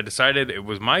munchies. I decided it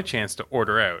was my chance to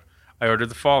order out. I ordered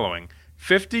the following: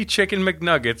 50 chicken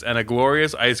McNuggets and a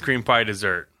glorious ice cream pie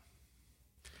dessert.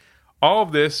 All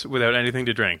of this without anything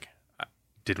to drink. I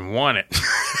didn't want it.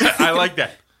 I like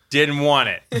that. Didn't want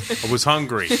it. I was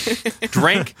hungry.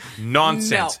 Drink?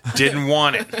 Nonsense. No. Didn't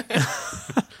want it.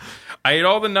 I ate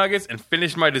all the nuggets and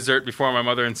finished my dessert before my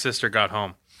mother and sister got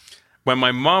home. When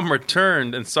my mom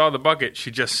returned and saw the bucket,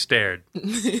 she just stared.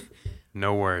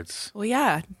 No words. Well,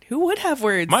 yeah. Who would have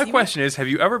words? My question is, have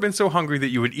you ever been so hungry that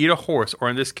you would eat a horse, or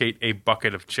in this case, a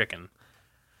bucket of chicken?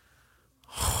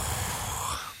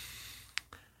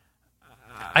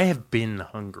 I have been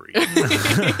hungry.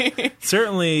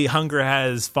 Certainly, hunger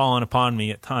has fallen upon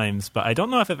me at times, but I don't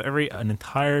know if I've ever eaten an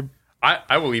entire.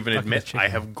 I will even of admit chicken. I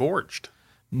have gorged.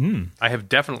 I have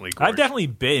definitely gorged. I've definitely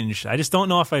binged. I just don't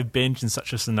know if I've binged in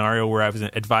such a scenario where I was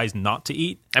advised not to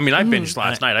eat. I mean, I binged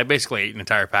last night. I basically ate an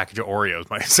entire package of Oreos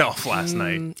myself last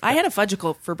night. I had a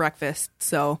fudgicle for breakfast,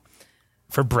 so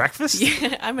For breakfast?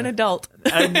 I'm an adult.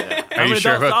 Are you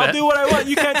sure about I'll that? do what I want.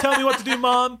 You can't tell me what to do,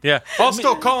 Mom. Yeah. I'll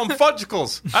still call them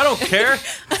fudgicles. I don't care.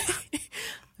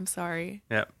 I'm sorry.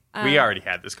 Yeah. We already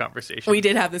had this conversation. We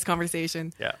did have this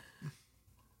conversation. Yeah.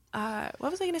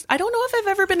 What was I going to say? I don't know if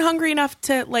I've ever been hungry enough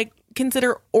to like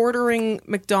consider ordering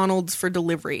McDonald's for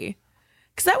delivery.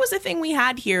 Because that was a thing we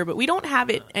had here, but we don't have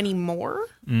it anymore.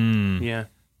 Yeah.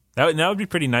 That would be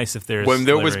pretty nice if there's When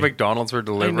there was delivery. McDonald's for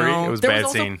delivery, I know. it was a There bad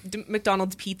also scene.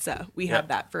 McDonald's pizza. We had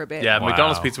that for a bit. Yeah, Wow.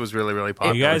 McDonald's pizza was really, really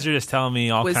popular. You guys are just telling me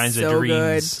all Was kinds so of dreams.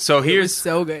 good. So It here's was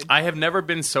so good. I have never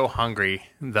been so hungry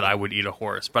that I would eat a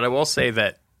horse, but I will say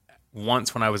that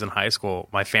once when I was in high school,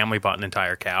 my family bought an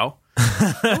entire cow.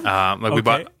 We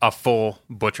bought a full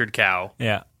butchered cow.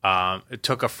 Yeah. It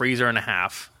took a freezer and a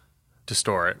half to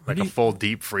store it, like a full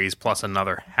deep freeze plus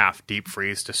another half deep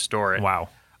freeze to store it. Wow.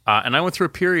 And I went through a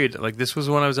period, like this was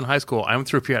when I was in high school. I went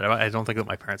through a period, I don't think that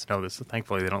my parents know this, so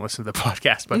thankfully they don't listen to the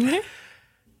podcast, but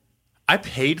I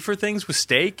paid for things with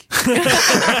steak.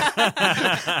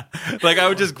 Like I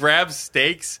would just grab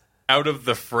steaks out of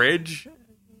the fridge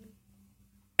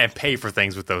and pay for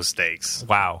things with those steaks.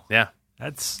 Wow. Yeah.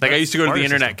 That's Like I used to go to the smart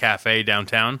internet system. cafe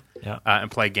downtown Yeah.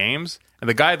 and play games. And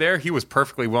the guy there, he was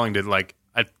perfectly willing to like,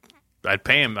 I'd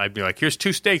pay him. I'd be like, here's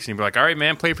 2 steaks. And he'd be like, all right,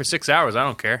 man, play for 6 hours. I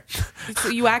don't care. So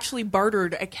you actually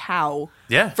bartered a cow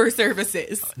Yeah. for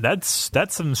services. That's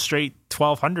some straight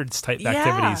 1200s type Yeah.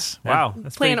 activities. Wow.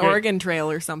 That's Play an pretty great. Oregon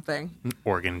Trail or something.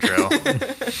 Oregon Trail.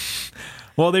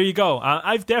 Well, there you go.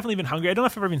 I've definitely been hungry. I don't know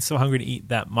if I've ever been so hungry to eat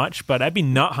that much, but I'd be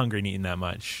not hungry and eating that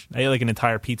much. I ate like an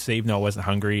entire pizza even though I wasn't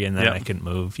hungry, and then Yep. I couldn't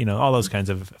move. You know, all those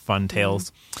kinds of fun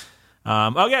tales.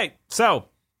 Okay, so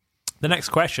the next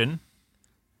question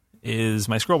is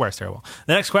my scroll bar is terrible.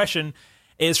 The next question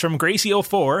is from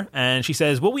Gracie04, and she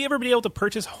says, will we ever be able to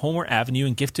purchase Homer Avenue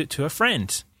and gift it to a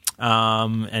friend?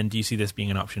 And do you see this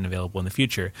being an option available in the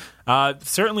future?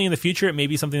 Certainly in the future, it may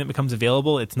be something that becomes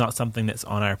available. It's not something that's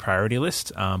on our priority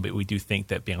list, but we do think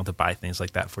that being able to buy things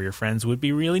like that for your friends would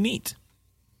be really neat.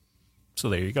 So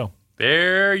there you go.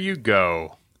 There you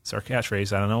go. It's our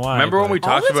catchphrase. I don't know why. Remember when we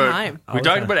talked the about time. we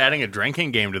talked about adding a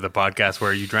drinking game to the podcast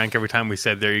where you drank every time we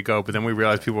said "there you go," but then we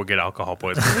realized people would get alcohol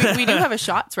poisoning. We do have a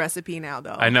shots recipe now,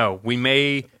 though. I know we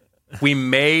may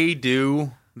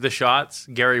do the shots.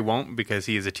 Gary won't because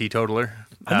he is a teetotaler.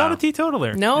 I'm not a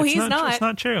teetotaler. No, It's he's not. It's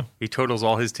not true. He totals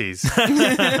all his teas.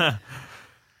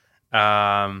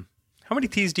 How many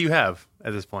teas do you have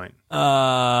at this point?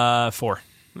 4.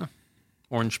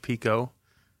 Orange Pico,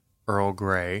 Earl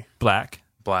Grey, Black.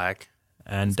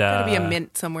 And Gotta be a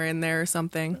mint somewhere in there or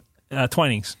something.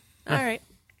 Twinings. All right.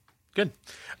 Good.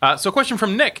 So a question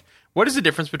from Nick. What is the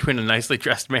difference between a nicely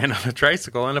dressed man on a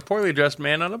tricycle and a poorly dressed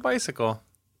man on a bicycle?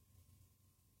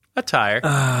 Attire.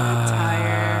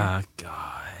 Tire.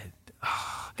 God.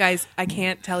 Guys, I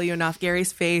can't tell you enough.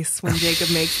 Gary's face when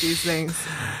Jacob makes these things.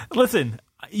 Listen,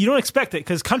 you don't expect it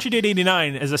because Country Date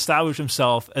 89 has established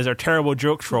himself as our terrible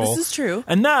joke troll. This is true.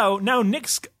 And now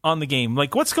Nick's on the game.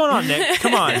 Like, what's going on, Nick?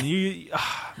 Come on.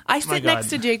 I sit next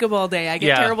to Jacob all day. I get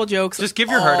Yeah. terrible jokes. Just give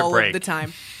your heart a all break. of the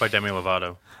time. By Demi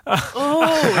Lovato.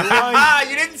 Oh,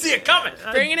 You didn't see it coming.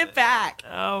 bringing it back.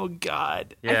 Oh,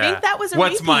 God. I think that was a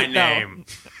What's my repeat, though. name?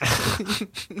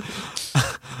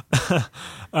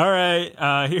 All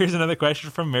right. Here's another question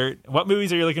from Mert. What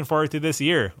movies are you looking forward to this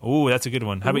year? Ooh, that's a good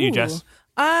one. How about you, Jess?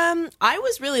 I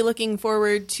was really looking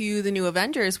forward to the new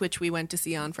Avengers, which we went to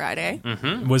see on Friday.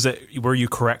 Were you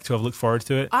correct to have looked forward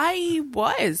to it? I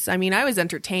was. I mean, I was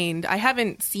entertained. I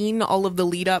haven't seen all of the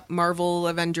lead up Marvel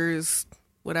Avengers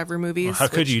whatever movies. How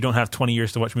could you? You don't have 20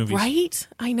 years to watch movies. Right?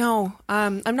 I know.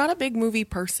 I'm not a big movie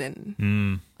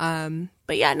person.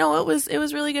 But yeah, no, it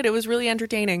was really good. It was really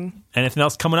entertaining. Anything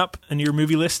else coming up in your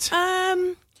movie list?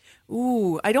 I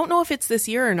don't know if it's this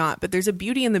year or not, but there's a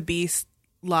Beauty and the Beast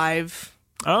live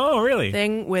Oh, really?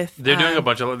 thing with They're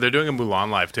doing they're doing a Mulan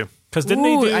live too. Because didn't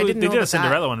Ooh, I they didn't did know a about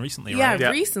Cinderella that. one recently, Yeah,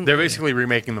 right? recently. They're basically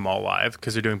remaking them all live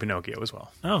because they're doing Pinocchio as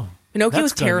well. Oh. Pinocchio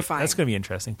was That's gonna be- terrifying. That's going to be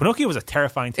interesting. Pinocchio was a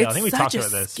terrifying tale. I It's think we such talked a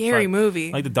about this. scary but,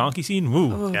 movie. Like the donkey scene?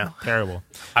 Woo. Yeah. Terrible.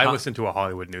 I listen to a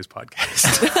Hollywood news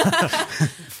podcast.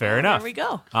 Fair enough. There we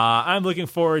go. I'm looking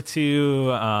forward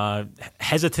to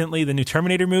hesitantly the new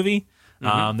Terminator movie.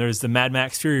 There's the Mad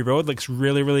Max Fury Road, looks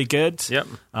really, really good. Yep.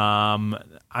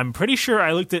 I'm pretty sure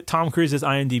I looked at Tom Cruise's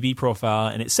IMDb profile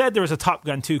and it said there was a Top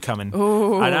Gun 2 coming.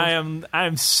 Ooh. And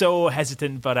I'm so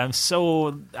hesitant, but I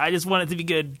just want it to be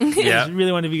good. I just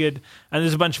really want it to be good. And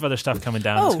there's a bunch of other stuff coming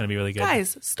down that's going to be really good.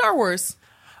 Guys, Star Wars.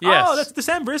 Yes. Oh, that's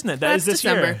December, isn't it? That's this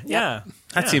December. year. Yep. Yeah.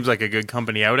 That seems like a good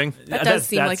company outing. That does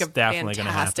seem like a definitely gonna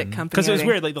fantastic happen. company Because it was outing.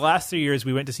 weird. Like the last 3 years,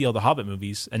 we went to see all the Hobbit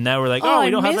movies, and now we're like, Oh, we I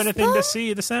don't have missed anything to them?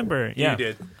 see in December. Yeah, You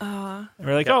did. And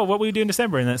we're like, what will we do in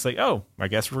December? And then it's like, I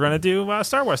guess we're gonna do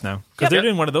Star Wars now because they're Yep.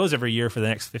 doing one of those every year for the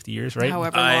next 50 years, right?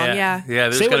 However long, Yeah,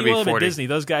 there's Say going what to you be will about 40. Disney.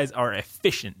 Those guys are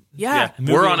efficient. Yeah. Yeah.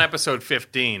 We're Moving- on episode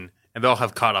 15, and they'll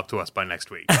have caught up to us by next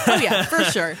week. Oh, yeah, for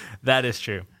sure. That is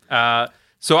true.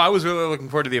 So I was really looking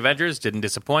forward to the Avengers. Didn't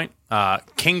disappoint.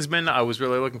 Kingsman, I was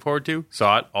really looking forward to.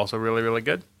 Saw it. Also really, really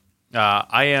good.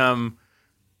 I am,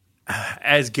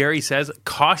 as Gary says,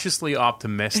 cautiously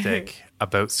optimistic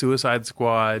about Suicide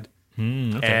Squad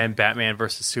and Batman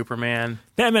versus Superman.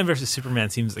 Batman versus Superman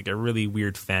seems like a really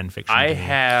weird fan fiction. I to me.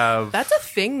 have That's a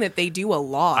thing that they do a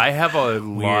lot.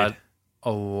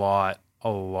 a lot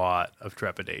of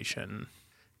trepidation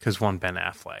because Ben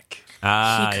Affleck.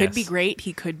 he could yes. be great.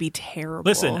 He could be terrible.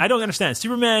 Listen, I don't understand.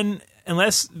 Superman,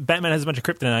 unless Batman has a bunch of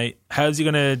kryptonite, how's he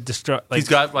going to destroy? Like, He's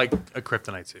got like a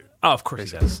kryptonite suit. oh, of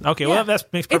course he does. Okay, Yeah. well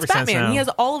that makes It's perfect sense Batman. now. He has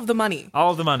all of the money. all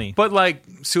of the money. But like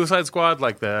Suicide Squad,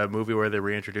 like the movie where they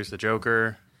reintroduced the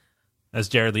Joker. As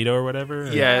Jared Leto or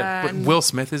whatever. Yeah, but and- Will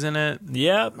Smith is in it.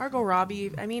 Yep. Margot Robbie.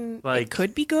 I mean, Like it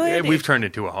could be good. We've turned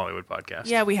into a Hollywood podcast.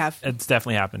 Yeah, we have. It's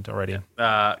definitely happened already.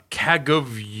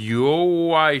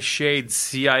 Kagavyoy Shade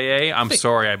CIA. I'm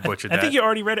sorry I butchered that. I think you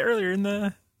already read it earlier in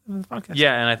the podcast.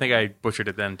 Yeah, and I think I butchered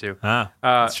it then too.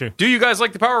 That's true. Do you guys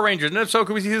like the Power Rangers? And if so,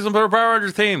 could we see some Power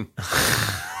Rangers theme?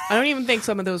 I don't even think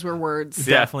some of those were words.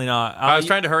 Yeah. Definitely not. I was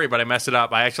trying to hurry, but I messed it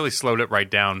up. I actually slowed it right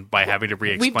down by having to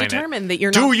re-explain We've it. determined that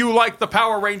you're Do not. you like the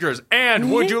Power Rangers?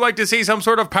 And would you like to see some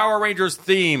sort of Power Rangers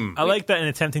theme? I like that in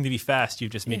attempting to be fast,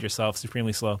 you've just made yourself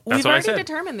supremely slow. That's We've what I already said.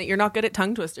 determined that you're not good at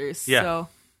tongue twisters. Yeah. So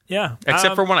Yeah.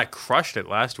 Except for when I crushed it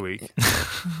last week.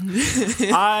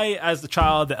 I, as a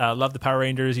child, loved the Power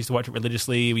Rangers. Used to watch it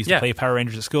religiously. We used to play Power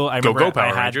Rangers at school. I Go, remember go,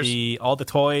 Power I had Rangers. all the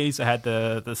toys. I had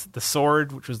the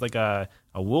sword, which was like a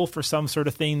wolf or some sort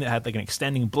of thing that had like an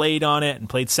extending blade on it and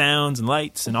played sounds and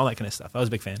lights and all that kind of stuff. I was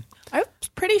a big fan. I'm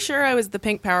pretty sure I was the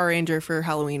pink Power Ranger for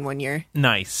Halloween one year.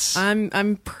 Nice.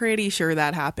 I'm pretty sure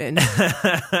that happened.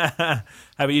 How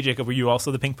about you, Jacob? Were you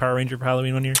also the pink Power Ranger for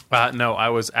Halloween one year? No, I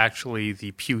was actually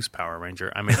the Puce Power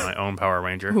Ranger. I made my own Power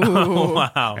Ranger. Oh,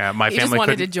 wow. Yeah, my You just family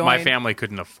wanted couldn't. to join. My family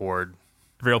couldn't afford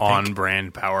Real pink.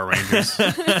 on-brand Power Rangers.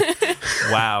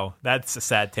 Wow. That's a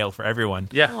sad tale for everyone.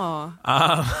 Yeah. Aw.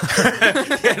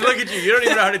 Look at you. You don't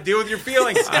even know how to deal with your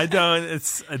feelings. I don't.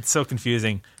 It's so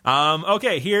confusing.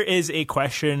 Okay, here is a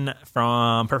question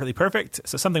from Perfectly Perfect.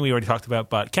 So something we already talked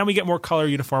about, but can we get more color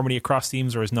uniformity across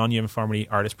themes, or is non-uniformity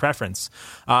artist preference?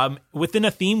 Within a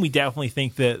theme, we definitely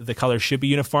think that the colors should be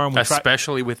uniform.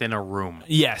 Especially within a room.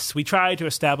 Yes, we try to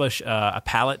establish a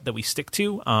palette that we stick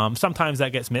to. Sometimes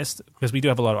that gets missed because we do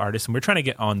have a lot of artists, and we're trying to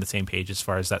get on the same page as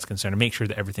far as that's concerned and make sure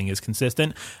that everything is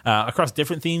consistent. Across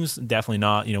different themes, definitely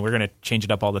not. We're going to change it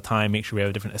up all the time, make sure we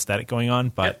have a different aesthetic going on,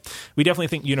 but we definitely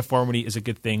think uniformity is a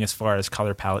good thing as far as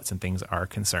color palettes and things are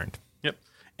concerned. Yep.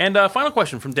 And final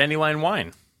question from Dandelion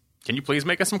Wine. Can you please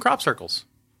make us some crop circles?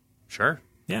 Sure.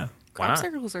 Yeah. Why Crop not?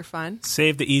 circles are fun.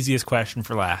 Save the easiest question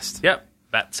for last. Yep.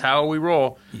 That's how we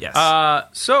roll. Yes.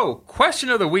 So, question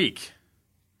of the week.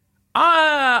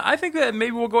 I think that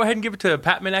maybe we'll go ahead and give it to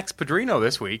Patman X Padrino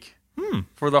this week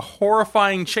for the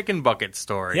horrifying chicken bucket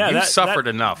story. Yeah, You've suffered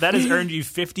enough. That has earned you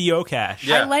 50 Okash.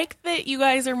 Yeah. I like that you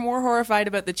guys are more horrified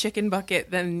about the chicken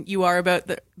bucket than you are about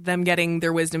them getting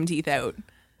their wisdom teeth out.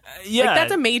 Yeah. Like,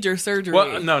 that's a major surgery.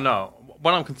 Well, no.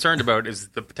 What I'm concerned about is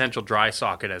the potential dry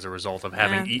socket as a result of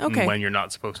having Yeah, eaten okay. when you're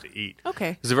not supposed to eat.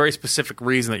 Okay. There's a very specific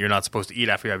reason that you're not supposed to eat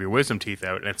after you have your wisdom teeth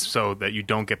out, and it's so that you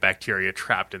don't get bacteria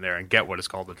trapped in there and get what is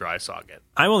called the dry socket.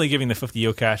 I'm only giving the 50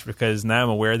 Okash because now I'm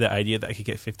aware of the idea that I could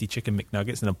get 50 chicken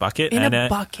McNuggets in a bucket. In and a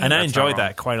bucket. And I That's enjoyed not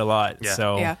that quite a lot. Yeah.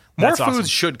 So Yeah. More that's foods awesome.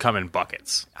 should come in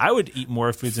buckets. I would eat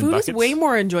more foods in Food buckets. is way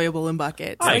more enjoyable in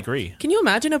buckets. I agree. Can you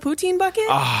imagine a poutine bucket?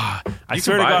 I You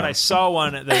swear can to buy God, them. I saw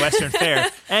one at the Western Fair,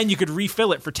 and you could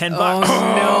refill it for $10. no,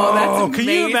 that's amazing. Can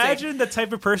you imagine the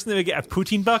type of person that would get a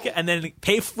poutine bucket and then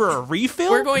pay for a refill?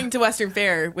 We're going to Western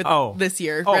Fair with this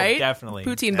year, Oh, right? definitely.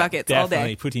 Poutine Yeah, buckets all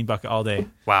definitely. day. Poutine bucket all day.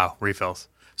 Wow, refills.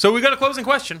 So we got a closing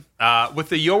question. With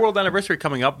the Yo World anniversary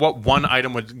coming up, what one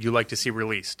item would you like to see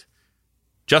released?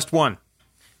 Just one.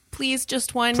 Please,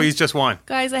 just one. Please, just one.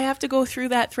 Guys, I have to go through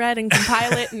that thread and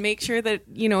compile it and make sure that,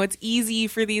 it's easy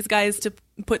for these guys to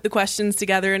put the questions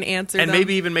together and answer And them.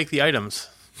 maybe even make the items.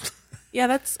 Yeah,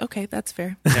 that's okay. That's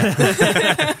fair.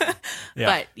 Yeah.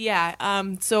 But yeah,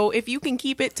 so if you can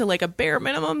keep it to like a bare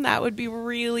minimum, that would be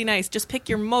really nice. Just pick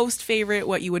your most favorite,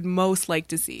 what you would most like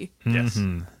to see. Yes.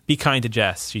 Be kind to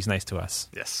Jess. She's nice to us.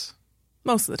 Yes.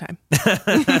 Most of the time.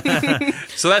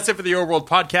 So that's it for the Yo World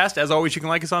podcast. As always, you can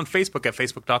like us on Facebook at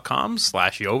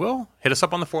facebook.com/Yoville. Hit us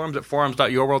up on the forums at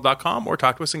forums.yoworld.com or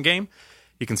talk to us in game.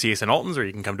 You can see us in Alton's, or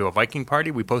you can come to a Viking party.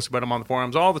 We post about them on the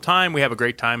forums all the time. We have a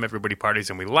great time. Everybody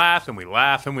parties, and we laugh, and we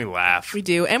laugh, and we laugh. We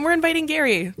do. And we're inviting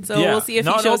Gary. So Yeah. we'll see if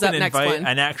Not he an shows up open next invite, one.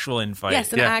 An actual invite.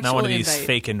 Yes, an Yeah, actual Not one of these invite.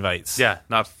 fake invites. Yeah,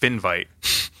 not Finvite,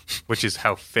 which is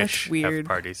how fish That's weird. have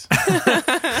parties.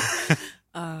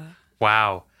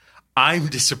 Wow. I'm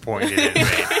disappointed in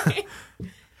me.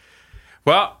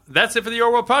 Well, that's it for the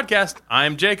Your World podcast.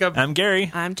 I'm Jacob. I'm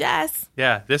Gary. I'm Jess.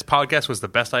 Yeah, this podcast was the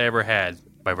best I ever had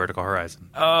by Vertical Horizon.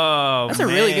 Oh, That's a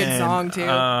really good man. song, too.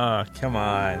 Oh, come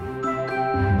on.